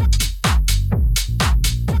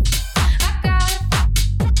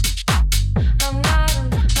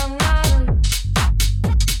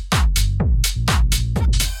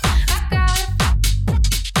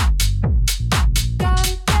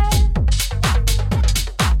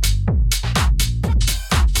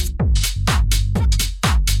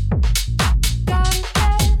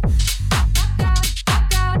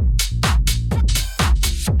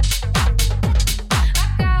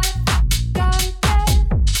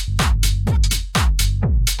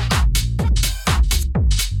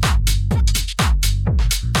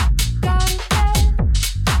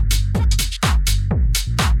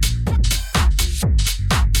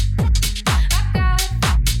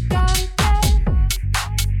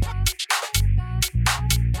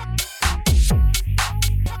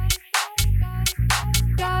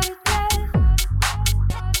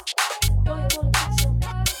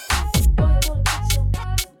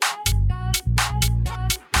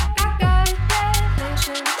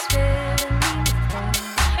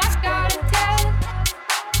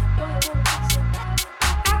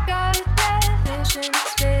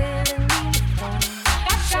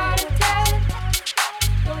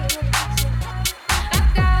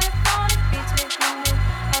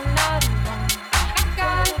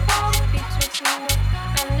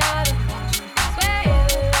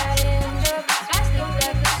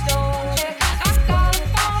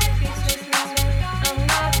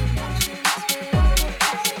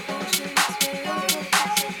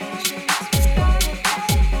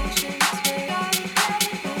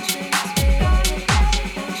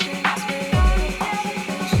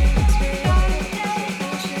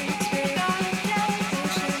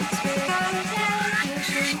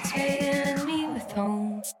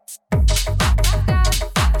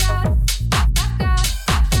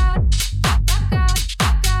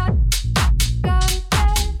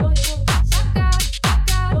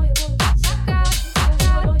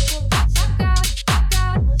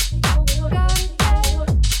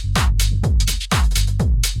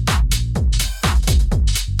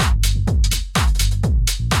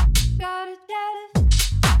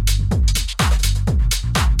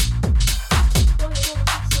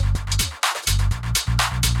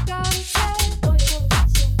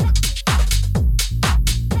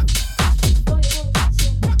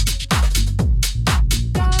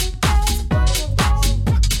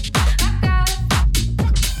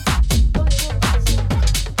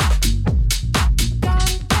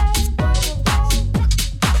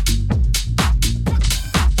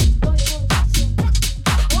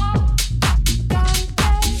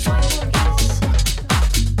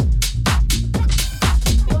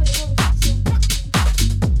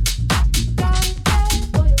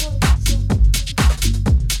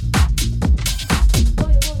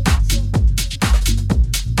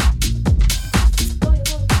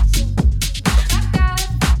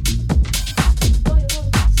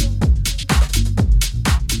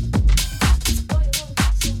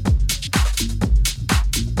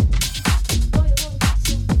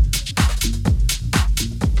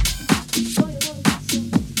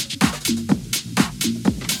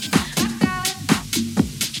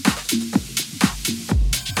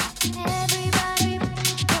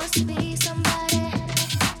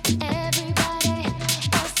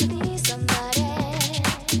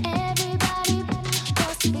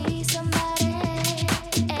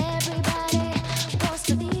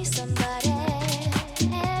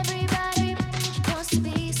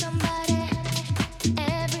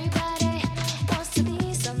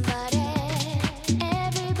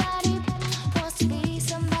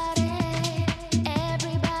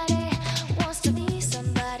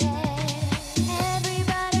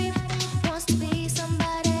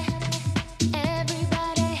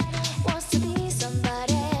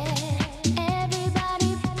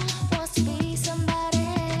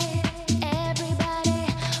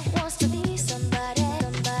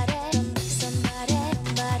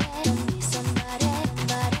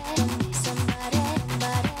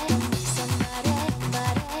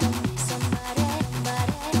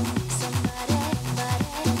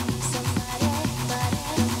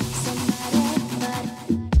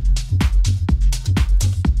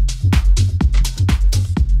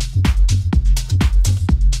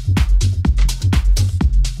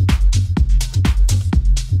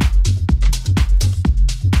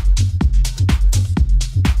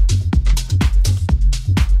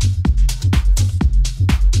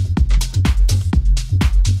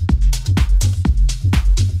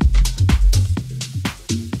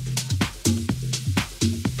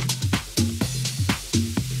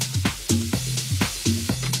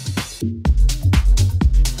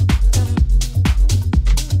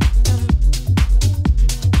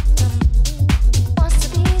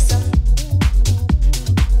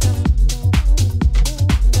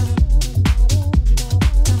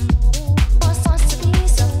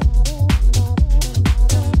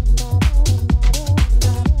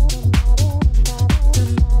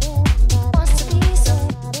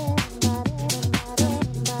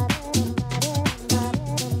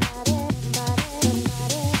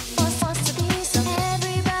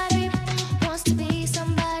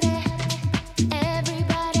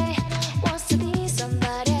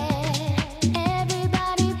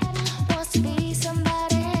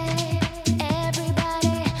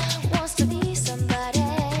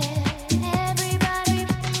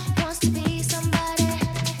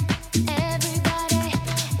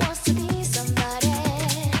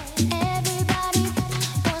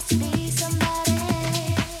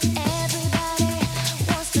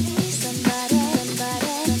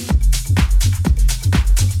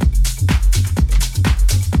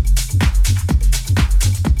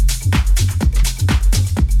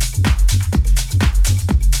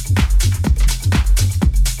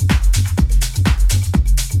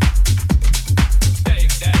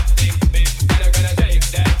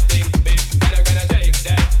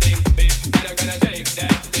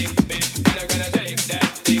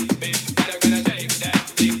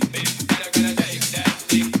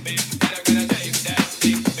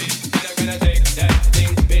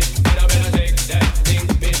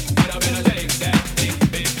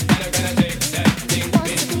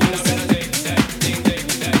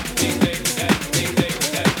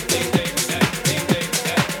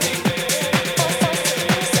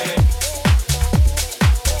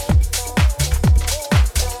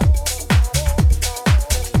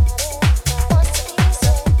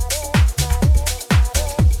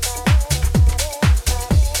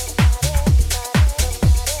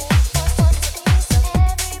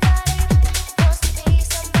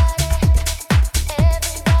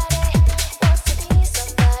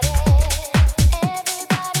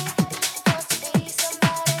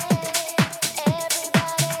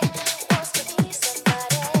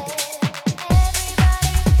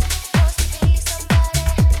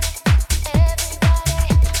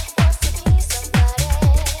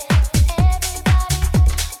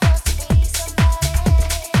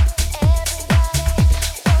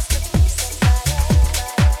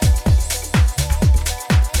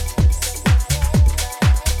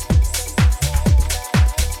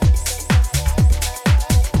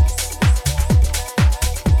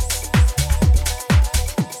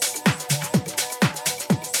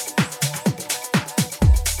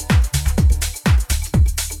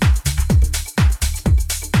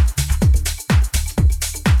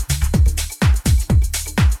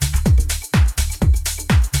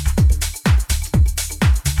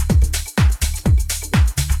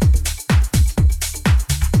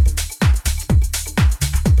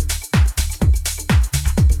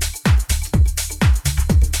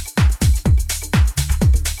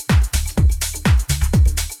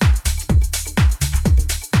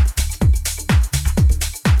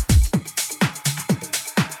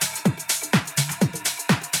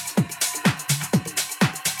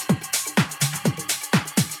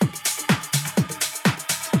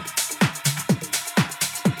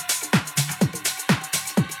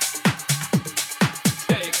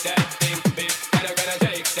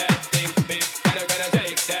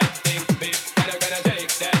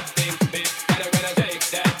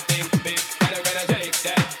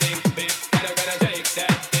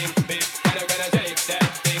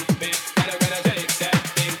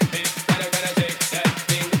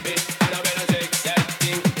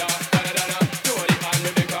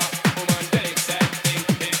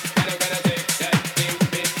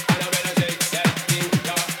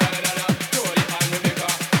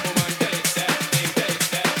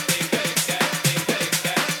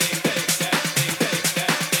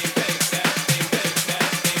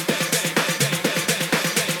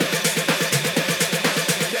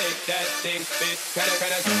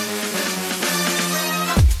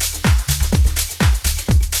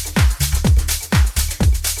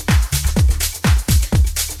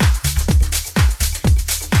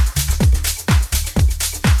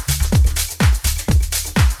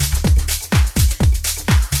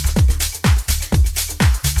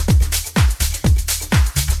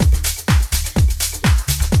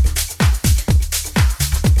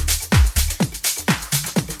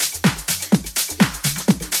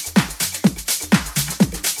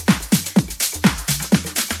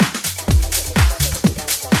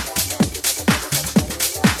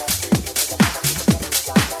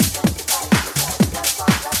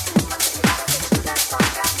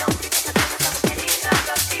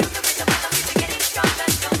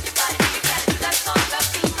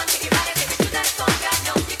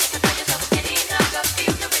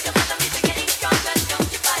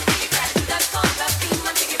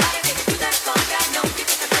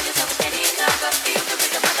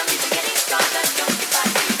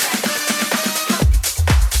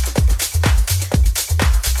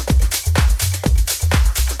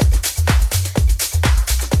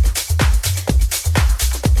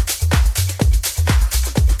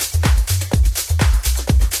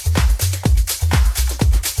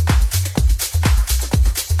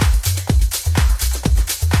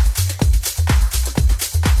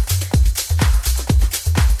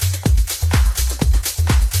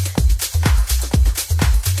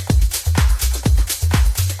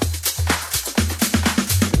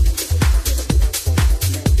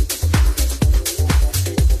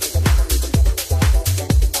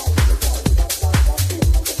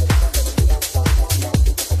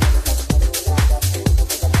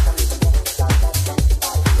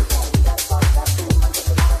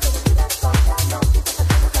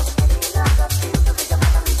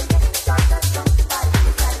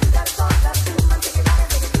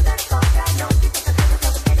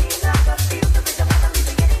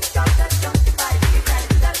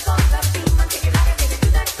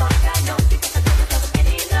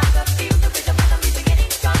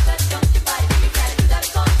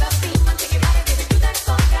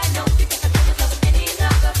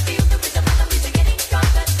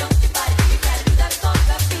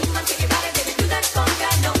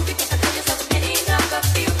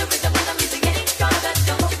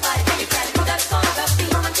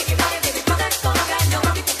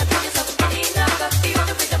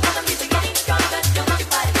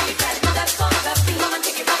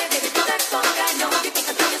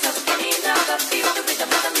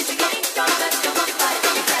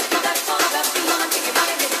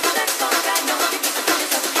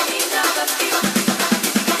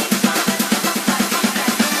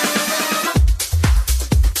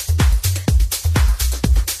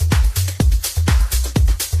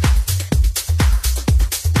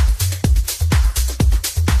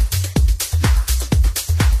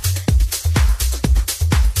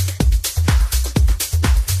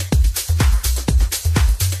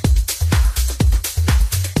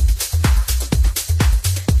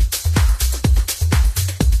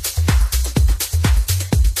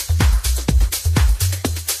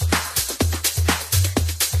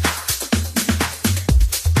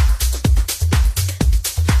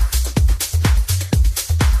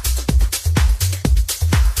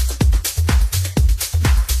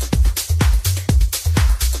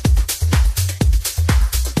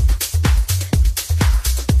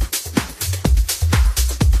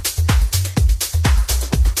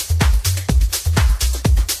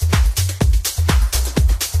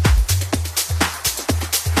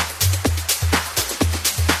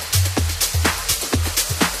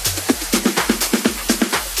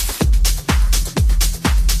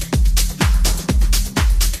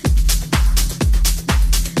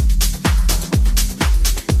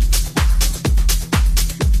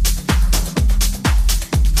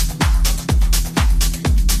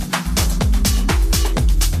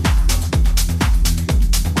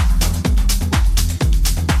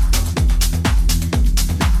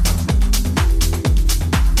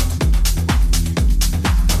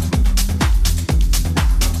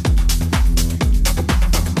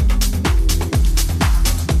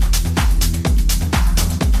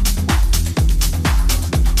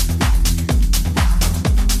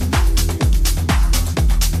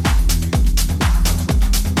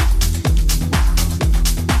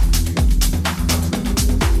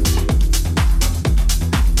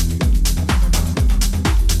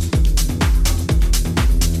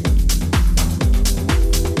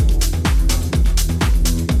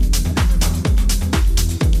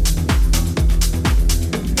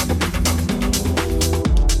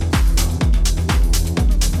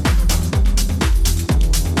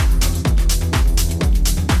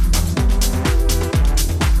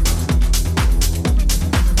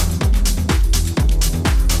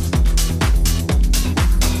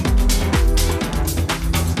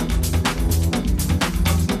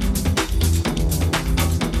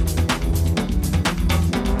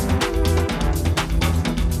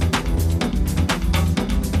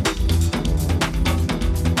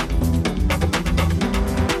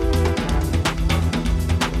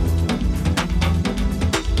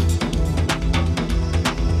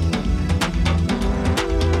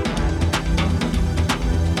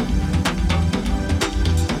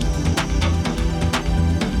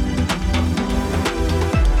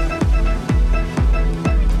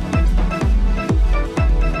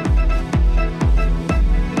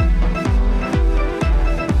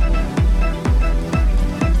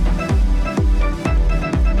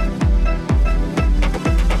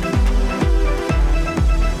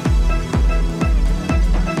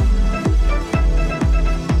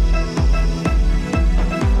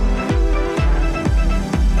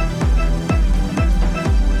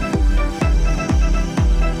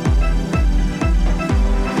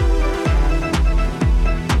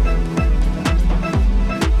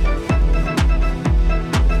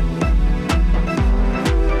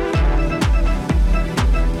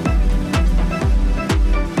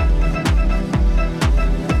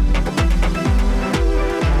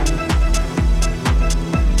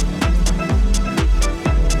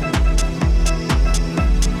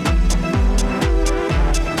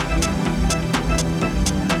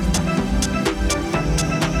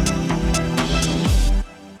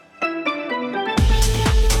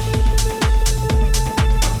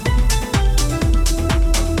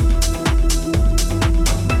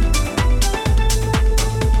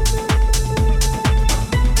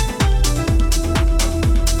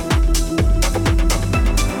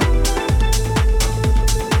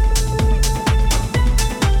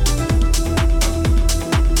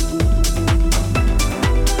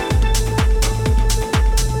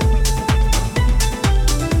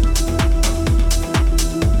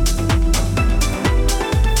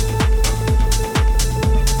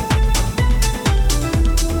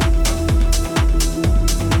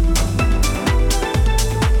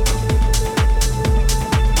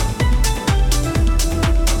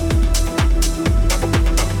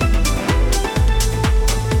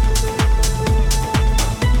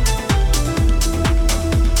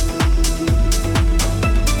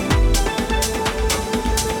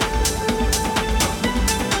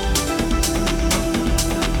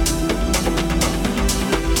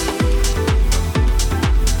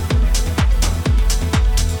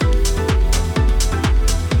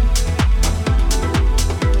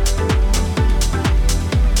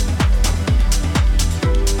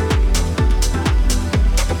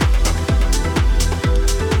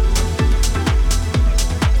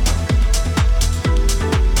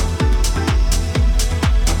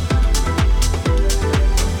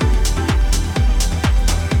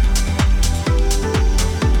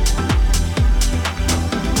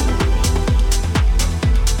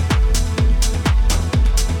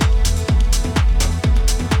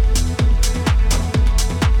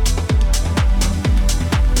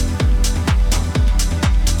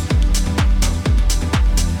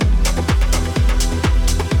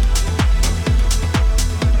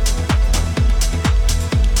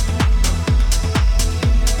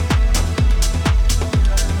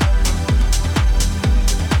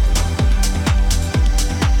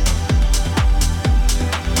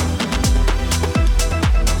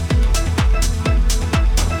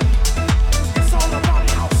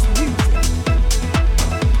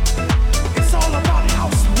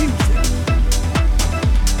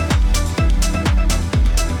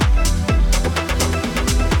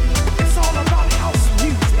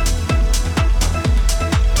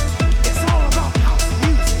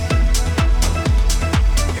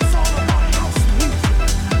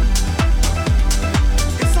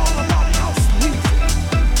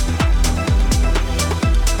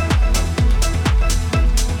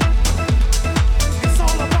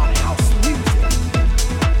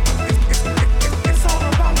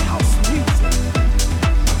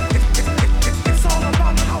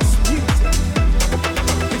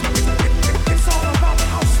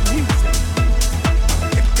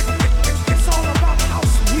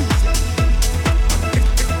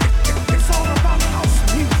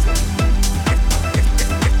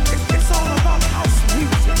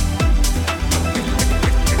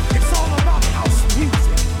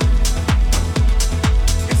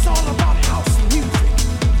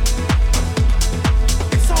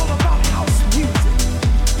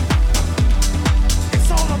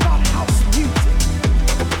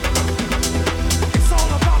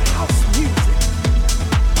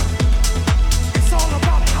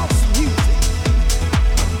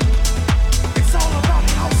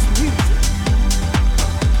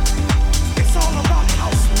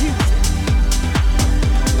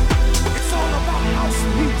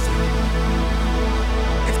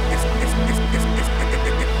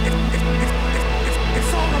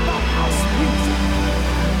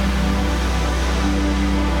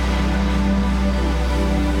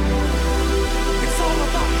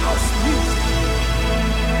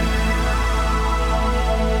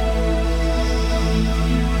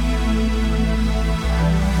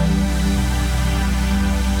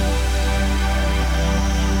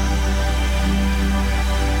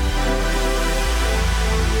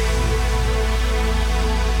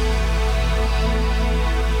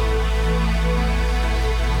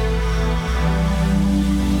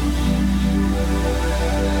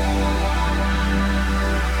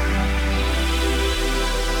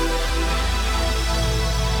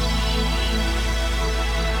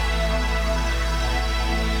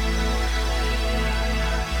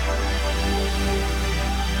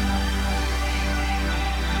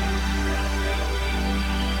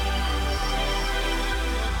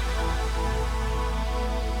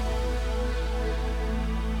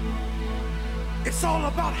 It's all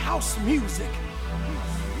about house music.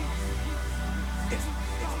 It's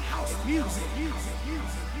house music.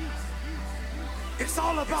 It's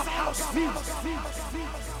all about house music.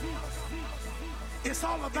 It's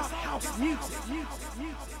all about house music.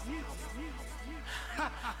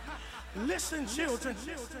 Listen, children,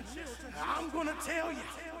 I'm gonna tell you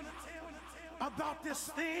about this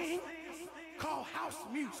thing called house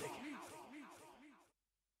music.